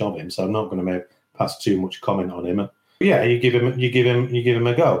seen much of him. So I'm not going to pass too much comment on him. But yeah, you give him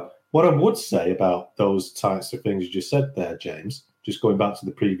a go. What I would say about those types of things you just said there, James, just going back to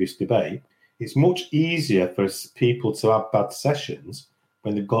the previous debate, it's much easier for people to have bad sessions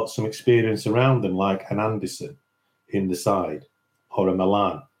when they've got some experience around them, like an Anderson in the side or a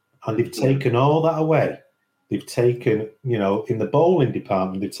Milan, and they've taken all that away. They've taken, in the bowling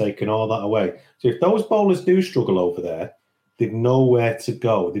department, they've taken all that away. So if those bowlers do struggle over there, they've nowhere to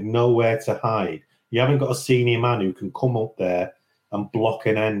go. They've nowhere to hide. You haven't got a senior man who can come up there and block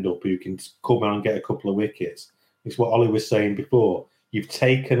an end up, who can come out and get a couple of wickets. It's what Ollie was saying before. You've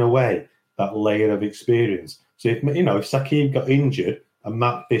taken away that layer of experience. So if Saqib got injured and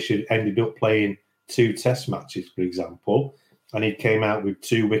Matt Fisher ended up playing 2 test matches, for example, and he came out with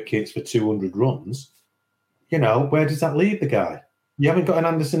 2 wickets for 200 runs, where does that leave the guy? You haven't got an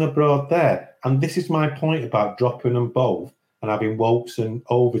Anderson abroad there. And this is my point about dropping them both and having Woakes and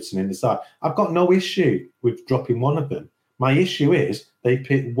Overton in the side. I've got no issue with dropping one of them. My issue is they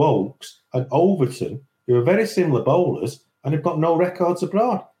picked Woakes and Overton, who are very similar bowlers, and have got no records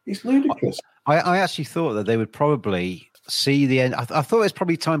abroad. It's ludicrous. I actually thought that they would probably see the end. I thought it was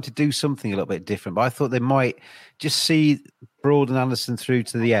probably time to do something a little bit different, but I thought they might just see Broad and Anderson through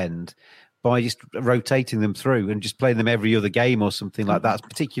to the end by just rotating them through and just playing them every other game or something like that,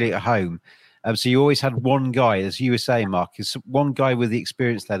 particularly at home. So you always had one guy, as you were saying, Mark, is one guy with the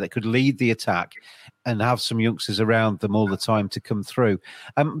experience there that could lead the attack and have some youngsters around them all the time to come through.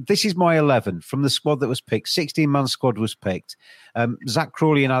 This is my 11 from the squad that was picked. 16-man squad was picked. Zach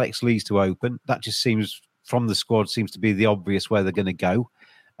Crawley and Alex Lees to open. That just seems, from the squad, seems to be the obvious where they're going to go.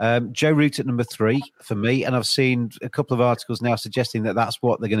 Joe Root at number 3 for me, and I've seen a couple of articles now suggesting that that's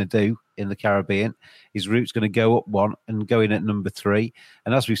what they're going to do in the Caribbean. His Root's going to go up 1 and go in at number 3.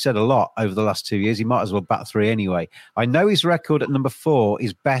 And as we've said a lot over the last 2 years, he might as well bat 3 anyway. I know his record at number 4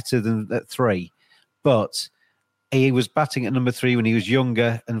 is better than at 3, but he was batting at number 3 when he was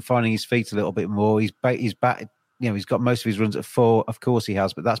younger and finding his feet a little bit more. He's batted he's got most of his runs at 4. Of course he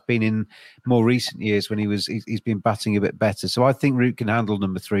has, but that's been in more recent years when he's been batting a bit better. So I think Root can handle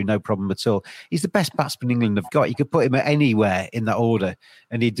number 3, no problem at all. He's the best batsman England have got. You could put him anywhere in that order,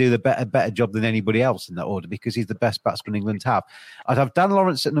 and he'd do the better job than anybody else in that order because he's the best batsman England have. I'd have Dan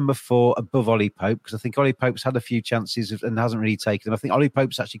Lawrence at number 4 above Ollie Pope because I think Ollie Pope's had a few chances and hasn't really taken them. I think Ollie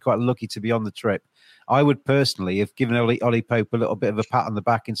Pope's actually quite lucky to be on the trip. I would personally have given Ollie Pope a little bit of a pat on the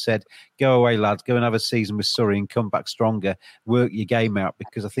back and said, go away, lads, go and have a season with Surrey and come back stronger, work your game out,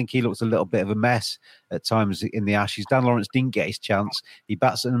 because I think he looks a little bit of a mess at times in the Ashes. Dan Lawrence didn't get his chance. He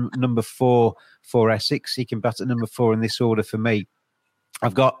bats at number 4 for Essex. He can bat at number 4 in this order for me.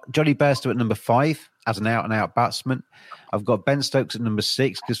 I've got Johnny Bairstow at number 5 as an out-and-out batsman. I've got Ben Stokes at number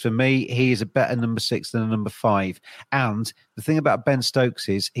 6 because for me, he is a better number 6 than a number 5. And the thing about Ben Stokes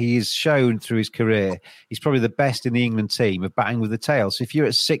is he is shown through his career, he's probably the best in the England team of batting with the tail. So if you're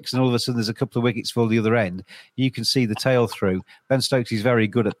at 6 and all of a sudden there's a couple of wickets for the other end, you can see the tail through. Ben Stokes is very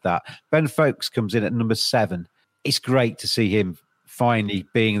good at that. Ben Foakes comes in at number 7. It's great to see him finally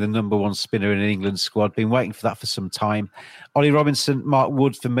being the number 1 spinner in an England squad. Been waiting for that for some time. Ollie Robinson, Mark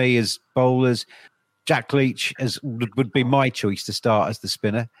Wood for me as bowlers. Jack Leach would be my choice to start as the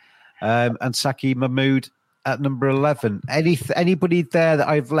spinner. And Saki Mahmood at number 11. Anybody there that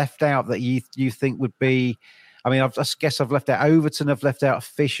I've left out that you think would be... I mean, I guess I've left out Overton, I've left out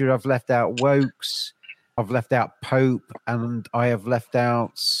Fisher, I've left out Wokes, I've left out Pope, and I have left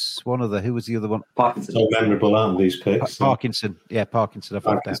out one other. Who was the other one? Parkinson. So memorable, aren't these picks? Parkinson. Yeah, Parkinson. I've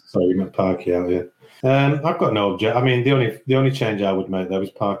left out. Sorry, you meant Parky out, yeah. I've got no object. I mean, the only change I would make there was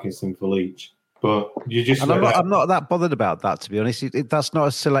Parkinson for Leach. But you just... And I'm not that bothered about that, to be honest. That's not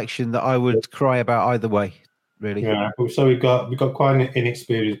a selection that I would cry about either way, really. Yeah, so we've got quite an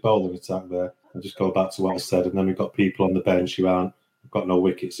inexperienced bowling attack there. I'll just go back to what I said. And then we've got people on the bench who have got no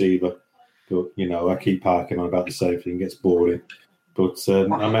wickets either. But, I keep harking on about the same thing. It gets boring. But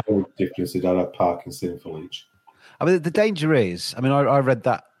I made a difference if I had Parkinson for Leach. I mean, the danger is... I mean, I read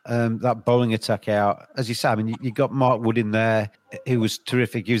that bowling attack out. As you said, I mean, you got Mark Wood in there, who was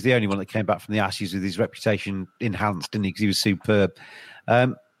terrific. He was the only one that came back from the Ashes with his reputation enhanced, didn't he? Because he was superb.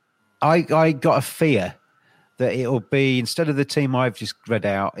 I got a fear that it will be, instead of the team I've just read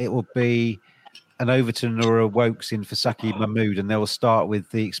out, it will be an Overton or a Wokes in for Saki Mahmood, and they will start with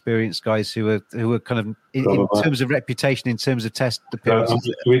the experienced guys who are kind of in terms of reputation, in terms of test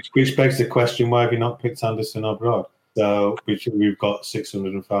appearances. Which begs the question: why have you not picked Anderson or Broad? So we've got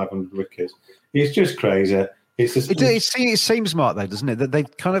 600 and 500 wickets. It's just crazy. It seems, Mark, though, doesn't it, that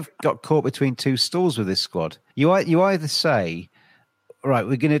they've kind of got caught between two stools with this squad. You either say, right,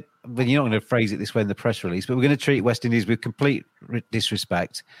 we're going to, well, you're not going to phrase it this way in the press release, but we're going to treat West Indies with complete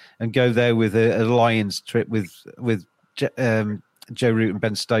disrespect and go there with a Lions trip with Joe Root and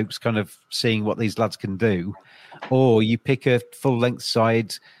Ben Stokes, kind of seeing what these lads can do, or you pick a full-length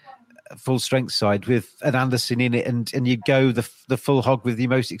side, full-strength side with an Anderson in it, and you go the full hog with the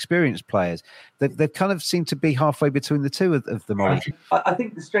most experienced players. They've kind of seemed to be halfway between the two of them. I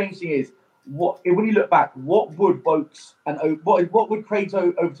think the strange thing is, when you look back, what would Wokes and what would Craig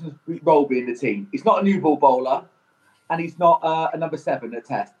Overton's role be in the team? He's not a new ball bowler, and he's not a number 7 at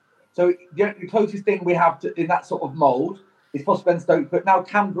Test. So the closest thing we have in that sort of mould is possibly Ben Stokes. But now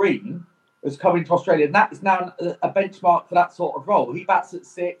Cam Green has come into Australia, and that is now a benchmark for that sort of role. He bats at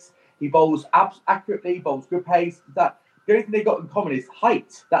 6. He bowls accurately, bowls good pace. The only thing they've got in common is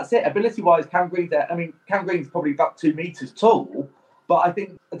height. That's it. Ability-wise, Cam Green's there. I mean, Cam Green's probably about 2 metres tall, but I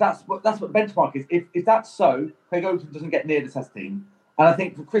think that's what the benchmark is. If that's so, Craig Overton doesn't get near the Test team. And I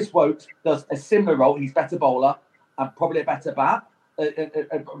think for Chris Wokes does a similar role. He's better bowler and probably a better bat.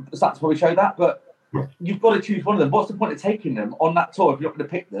 Stats probably show that, but you've got to choose one of them. What's the point of taking them on that tour if you're not going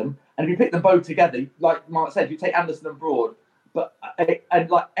to pick them? And if you pick them both together, like Mark said, you take Anderson and Broad, and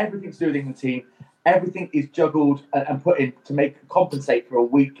like everything to do with the England team, everything is juggled and put in to compensate for a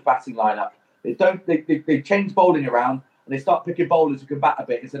weak batting lineup. They change bowling around and they start picking bowlers who can bat a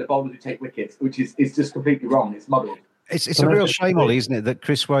bit instead of bowlers who take wickets, which is just completely wrong. It's muddled. It's a real shame, Ollie, isn't it, that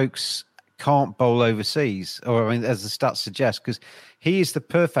Chris Wokes can't bowl overseas, or I mean, as the stats suggest, because he is the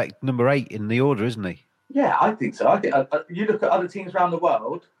perfect number 8 in the order, isn't he? Yeah, I think so. I think you look at other teams around the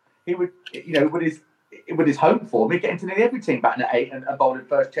world, he would, with his home form, he'd get into nearly every team batting at 8 and bowling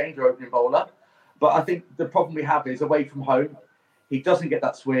first change or opening bowler. But I think the problem we have is away from home, he doesn't get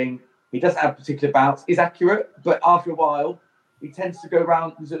that swing. He doesn't have particular bounce. He's accurate, but after a while, he tends to go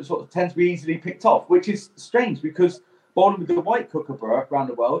around, sort of tends to be easily picked off, which is strange because bowling with the white kookaburra around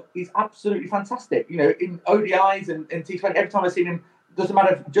the world, he's absolutely fantastic. In ODIs and T20, every time I've seen him, doesn't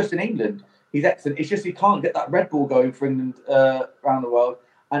matter if just in England, he's excellent. It's just he can't get that red ball going for England around the world.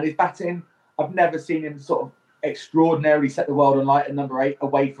 And his batting, I've never seen him sort of extraordinarily set the world on light at number 8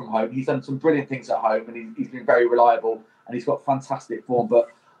 away from home. He's done some brilliant things at home, and he's been very reliable, and he's got fantastic form. But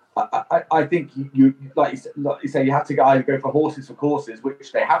I think you like you say, you have to either go for horses for courses,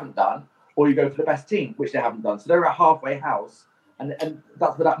 which they haven't done, or you go for the best team, which they haven't done. So they're a halfway house, and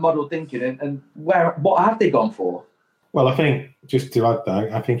that's for that muddled thinking. And what have they gone for? Well, I think, just to add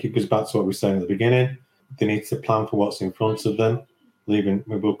that, I think it goes back to what we were saying at the beginning. They need to plan for what's in front of them. We've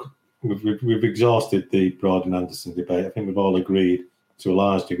exhausted the Broad and Anderson debate. I think we've all agreed to a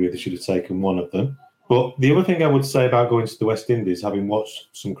large degree they should have taken one of them. But the other thing I would say about going to the West Indies, having watched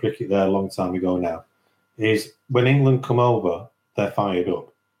some cricket there a long time ago now, is when England come over, they're fired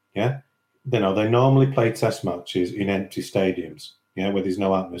up. Yeah, they normally play test matches in empty stadiums. Yeah, where there's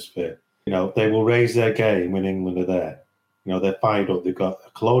no atmosphere. They will raise their game when England are there. They're fired up. They've got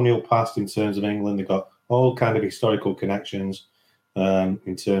a colonial past in terms of England. They've got all kind of historical connections in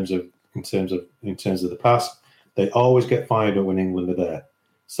terms of the past. They always get fired up when England are there.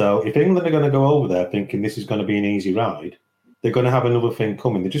 So if England are going to go over there thinking this is going to be an easy ride, they're going to have another thing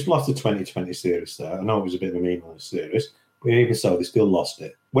coming. They just lost the 2020 series there. I know it was a bit of a meaningless series, but even so, they still lost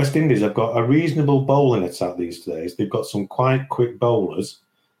it. West Indies have got a reasonable bowling attack these days. They've got some quite quick bowlers,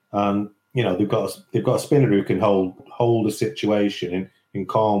 and they've got a spinner who can hold a situation in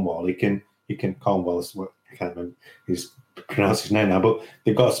Cornwall. He can Cornwall. I can't remember his pronounce his name now, but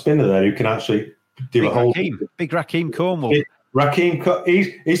they've got a spinner there who can actually do Big Rakeem Cornwall.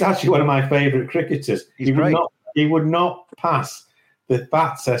 He's actually one of my favourite cricketers. He would not pass the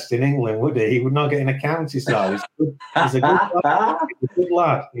bat test in England, would he? He would not get in a county side. He's a good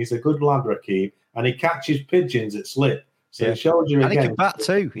lad. He's a good lad, Rakeem, and he catches pigeons at slip. So it shows you again. And he can bat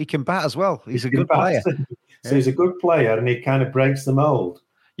too. He can bat as well. He's a good player. So he's a good player, and he kind of breaks the mould.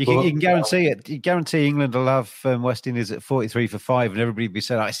 You can guarantee it. You guarantee England will have West Indies at 43 for 5, and everybody will be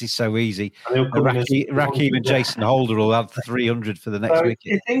saying, "This is so easy." Rakeem and Jason Holder will have 300 for the next wicket.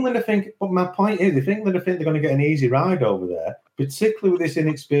 If England but my point is, if England think they're going to get an easy ride over there, particularly with this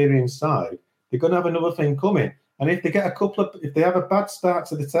inexperienced side, they're going to have another thing coming. And if they get if they have a bad start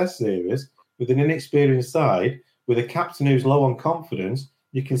to the Test series with an inexperienced side, with a captain who's low on confidence,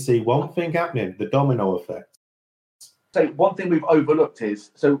 you can see one thing happening: the domino effect. So one thing we've overlooked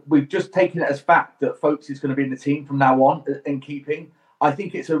is, so we've just taken it as fact that Folkes is going to be in the team from now on in keeping. I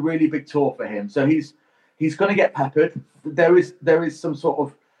think it's a really big tour for him. So he's going to get peppered. There is some sort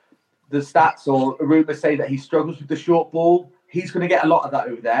of, the stats or rumours say that he struggles with the short ball. He's going to get a lot of that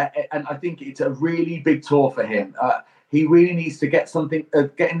over there. And I think it's a really big tour for him. He really needs to get something,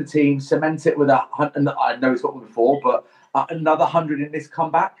 get in the team, cement it with and I know he's got one before, but another 100 in this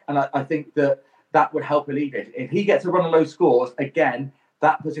comeback. And I think that would help alleviate it. If he gets a run of low scores, again,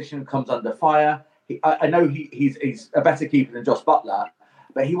 that position comes under fire. I know he's a better keeper than Josh Buttler,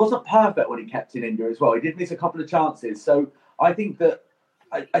 but he wasn't perfect when he kept in India as well. He did miss a couple of chances. So I think that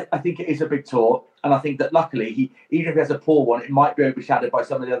I think it is a big tour, and I think that luckily, even if he has a poor one, it might be overshadowed by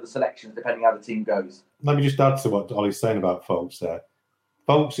some of the other selections, depending how the team goes. Let me just add to what Ollie's saying about Folkes there.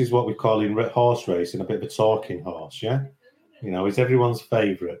 Folkes is what we call in horse racing a bit of a talking horse, yeah? He's everyone's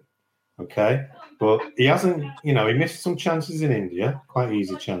favourite. Okay, but he hasn't, he missed some chances in India, quite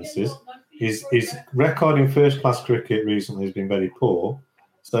easy chances. His record in first-class cricket recently has been very poor.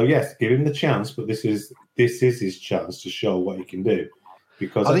 So yes, give him the chance, but this is his chance to show what he can do.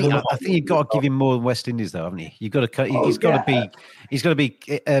 Because I think you've got to give him more than West Indies, though, haven't you? You've got to. He's got to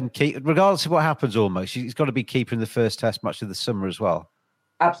be regardless of what happens. Almost, he's got to be keeping the first Test match of the summer as well.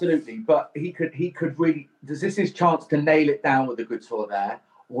 Absolutely, but he could really. This is his chance to nail it down with a good tour there.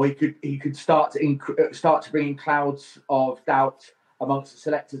 Or he could start to bring in clouds of doubt amongst the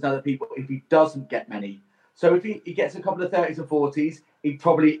selectors and other people if he doesn't get many. So if he gets a couple of 30s and 40s, he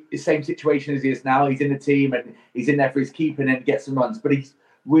probably the same situation as he is now. He's in the team and he's in there for his keeping and gets some runs. But he's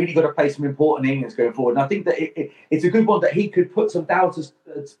really got to play some important innings going forward. And I think that it's a good one that he could put some doubt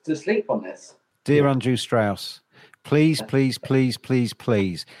to sleep on this. Dear Andrew Strauss, please, please, please, please,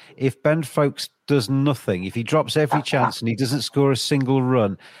 please, if Ben Folkes does nothing, if he drops every chance and he doesn't score a single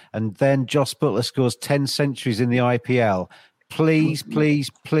run, and then Josh Buttler scores 10 centuries in the IPL, please,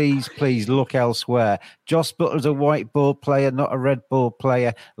 please, please, please look elsewhere. Josh Butler's a white ball player, not a red ball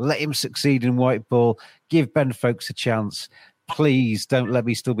player. Let him succeed in white ball. Give Ben Folkes a chance. Please don't let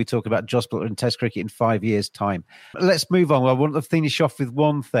me still be talking about Josh Buttler in Test cricket in 5 years' time. Let's move on. I want to finish off with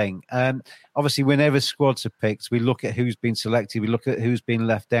one thing. Obviously, whenever squads are picked, we look at who's been selected, we look at who's been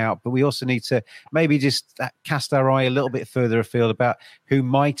left out, but we also need to maybe just cast our eye a little bit further afield about who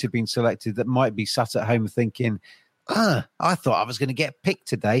might have been selected that might be sat at home thinking, I thought I was going to get picked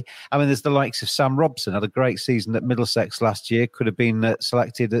today. I mean, there's the likes of Sam Robson, had a great season at Middlesex last year, could have been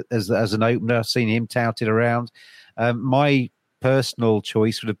selected as an opener. I've seen him touted around. My personal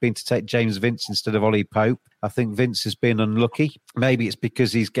choice would have been to take James Vince instead of Ollie Pope. I think Vince has been unlucky. Maybe it's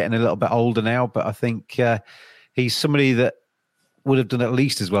because he's getting a little bit older now, but I think he's somebody that would have done at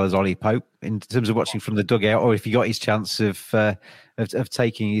least as well as Ollie Pope in terms of watching from the dugout, or if he got his chance of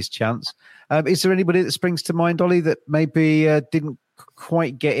taking his chance. Is there anybody that springs to mind, Ollie, that maybe didn't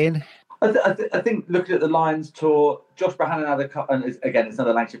quite get in? I think looking at the Lions tour, Josh Bohannon had a couple, and again, it's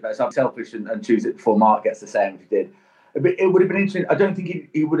another Lancashire player, so I'm selfish and choose it before Mark gets to say him if he did. But it would have been interesting. I don't think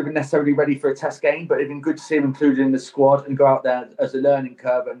he would have been necessarily ready for a test game, but it'd been good to see him included in the squad and go out there as a learning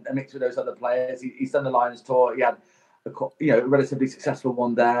curve and mix with those other players. He's done the Lions tour. He had a relatively successful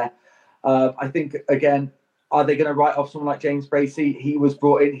one there. I think, again, are they going to write off someone like James Bracey? He was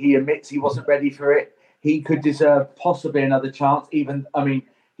brought in. He admits he wasn't ready for it. He could deserve possibly another chance. He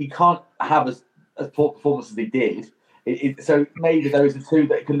can't have as poor performance as he did. So maybe those are two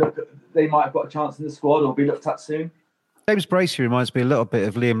that can look at. They might have got a chance in the squad or be looked at soon. James Bracey reminds me a little bit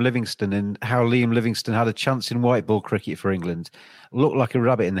of Liam Livingstone, and how Liam Livingstone had a chance in white ball cricket for England. Looked like a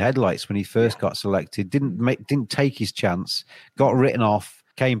rabbit in the headlights when he first got selected. Didn't take his chance. Got written off.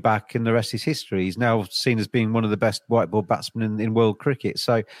 Came back, and the rest is history. He's now seen as being one of the best white ball batsmen in world cricket.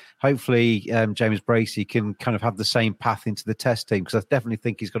 So hopefully James Bracey can kind of have the same path into the Test team, because I definitely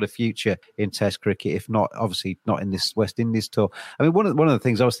think he's got a future in Test cricket, if not, obviously, not in this West Indies tour. I mean, one of the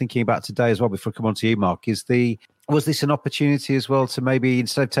things I was thinking about today as well, before I come on to you, Mark, is was this an opportunity as well to maybe,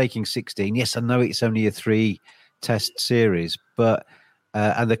 instead of taking 16, yes, I know it's only a 3 Test series, but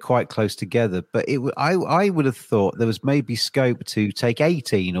and they're quite close together. But I would have thought there was maybe scope to take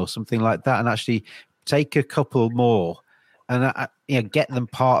 18 or something like that, and actually take a couple more and get them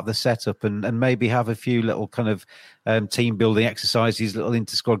part of the setup, and maybe have a few little kind of team building exercises, little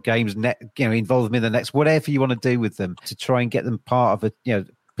inter-squad games, involve them in the next, whatever you want to do with them, to try and get them part of a,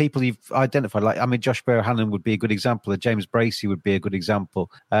 people you've identified. Josh Bohannon would be a good example. James Bracey would be a good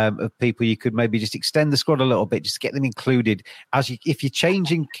example of people you could maybe just extend the squad a little bit, just get them included. If you're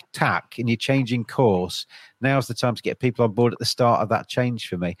changing tack and you're changing course, now's the time to get people on board at the start of that change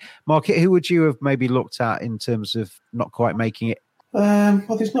for me. Mark, who would you have maybe looked at in terms of not quite making it?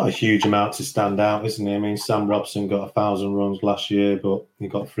 Well, there's not a huge amount to stand out, isn't there? I mean, Sam Robson got 1,000 runs last year, but he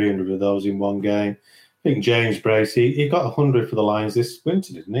got 300 of those in one game. I think James Bracey, he got 100 for the Lions this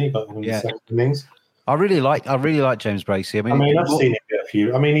winter, didn't he? But in the second innings. I really like James Bracey. I've seen him get a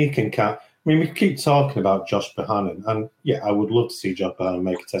few. He can count. We keep talking about Josh Bohannon, and I would love to see Josh Bohannon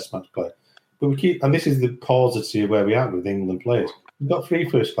make a Test match play. But and this is the paucity of where we are with England players. We've got 3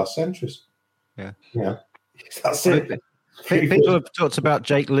 first-class centres. Yeah, that's it. People have talked about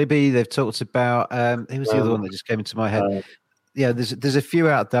Jake Libby. They've talked about who was the other one that just came into my head? There's a few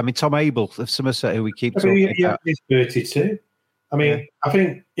out there. Tom Abel of Somerset, who we keep talking about. He's 32. I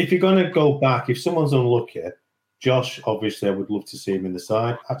think if you're going to go back, if someone's unlucky, Josh, obviously, I would love to see him in the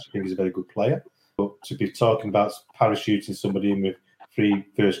side. I actually think he's a very good player. But to be talking about parachuting somebody in with 3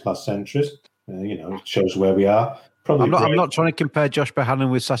 first-class centres, it shows where we are. I'm not trying to compare Josh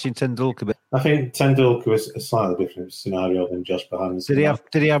Bohannon with Sachin Tendulkar, but I think Tendulkar was a slightly different scenario than Josh Bohannon.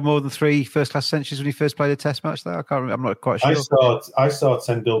 Did he have more than 3 first-class centuries when he first played a Test match? There, I can't remember. I'm not quite sure. I saw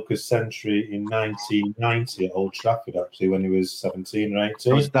Tendulkar's century in 1990 at Old Trafford, actually, when he was 17 or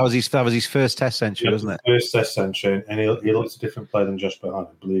 18. That was his first Test century, wasn't it? First Test century, and he looks a different player than Josh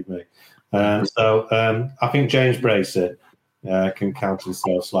Bohannon, believe me. I think James Bracey can count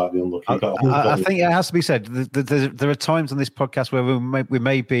himself slightly unlucky. I think it has to be said. There are times on this podcast where we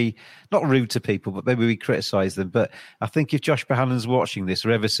may be not rude to people, but maybe we criticise them. But I think if Josh Bohannon's watching this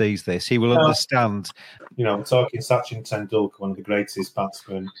or ever sees this, he will understand. We're talking Sachin Tendulkar, one of the greatest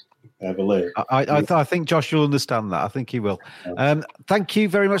batsmen ever lived. I think Josh will understand that. I think he will. Thank you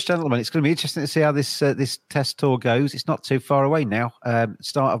very much, gentlemen. It's going to be interesting to see how this Test tour goes. It's not too far away now.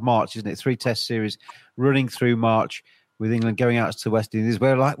 Start of March, isn't it? 3 Test series running through March, with England going out to West Indies,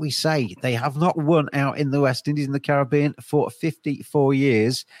 where, like we say, they have not won out in the West Indies in the Caribbean for 54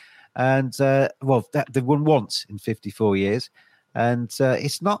 years. And, they've won once in 54 years. And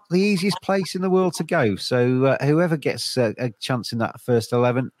it's not the easiest place in the world to go. So whoever gets a chance in that first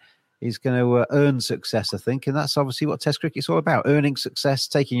 11 is going to earn success, I think. And that's obviously what Test cricket's all about, earning success,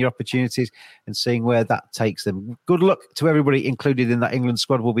 taking your opportunities and seeing where that takes them. Good luck to everybody included in that England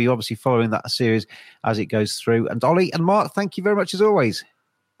squad. We'll be obviously following that series as it goes through. And Ollie and Mark, thank you very much as always.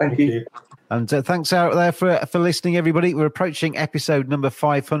 Thank you. And thanks out there for listening, everybody. We're approaching episode number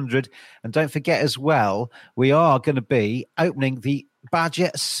 500. And don't forget as well, we are going to be opening the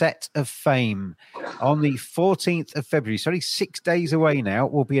Badger Set of Fame on the 14th of February. It's only 6 days away now.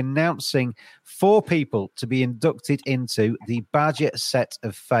 We'll be announcing 4 people to be inducted into the Badger Set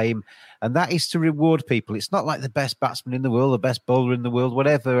of Fame, and that is to reward people. It's not like the best batsman in the world, the best bowler in the world,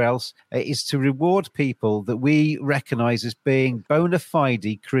 whatever else. It is to reward people that we recognise as being bona fide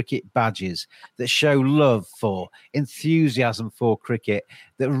cricket badgers that show love for, enthusiasm for cricket,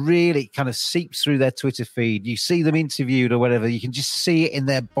 that really kind of seeps through their Twitter feed. You see them interviewed or whatever, you can just see it in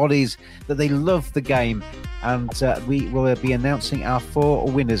their bodies that they love the game. And we will be announcing our 4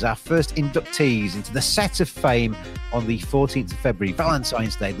 winners, our first inductees into the Set of Fame on the 14th of February,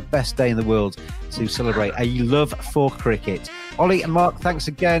 Valentine's Day, the best day in the world to celebrate a love for cricket. Ollie and Mark, thanks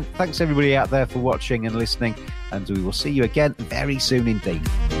again. Thanks everybody out there for watching and listening, and we will see you again very soon indeed.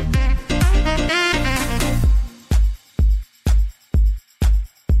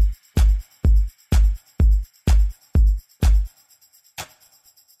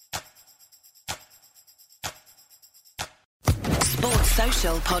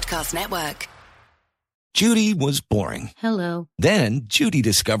 Social Podcast Network. Judy was boring. Hello. Then Judy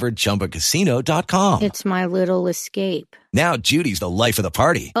discovered ChumbaCasino.com. It's my little escape. Now Judy's the life of the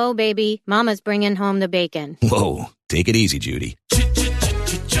party. Oh, baby, mama's bringing home the bacon. Whoa, take it easy, Judy.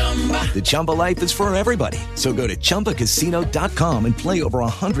 The Chumba life is for everybody. So go to ChumbaCasino.com and play over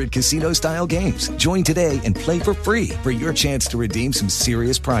 100 casino-style games. Join today and play for free for your chance to redeem some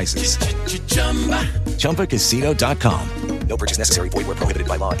serious prizes. ChumbaCasino.com. No purchase necessary. Void where prohibited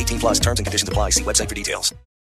by law. 18+ terms and conditions apply. See website for details.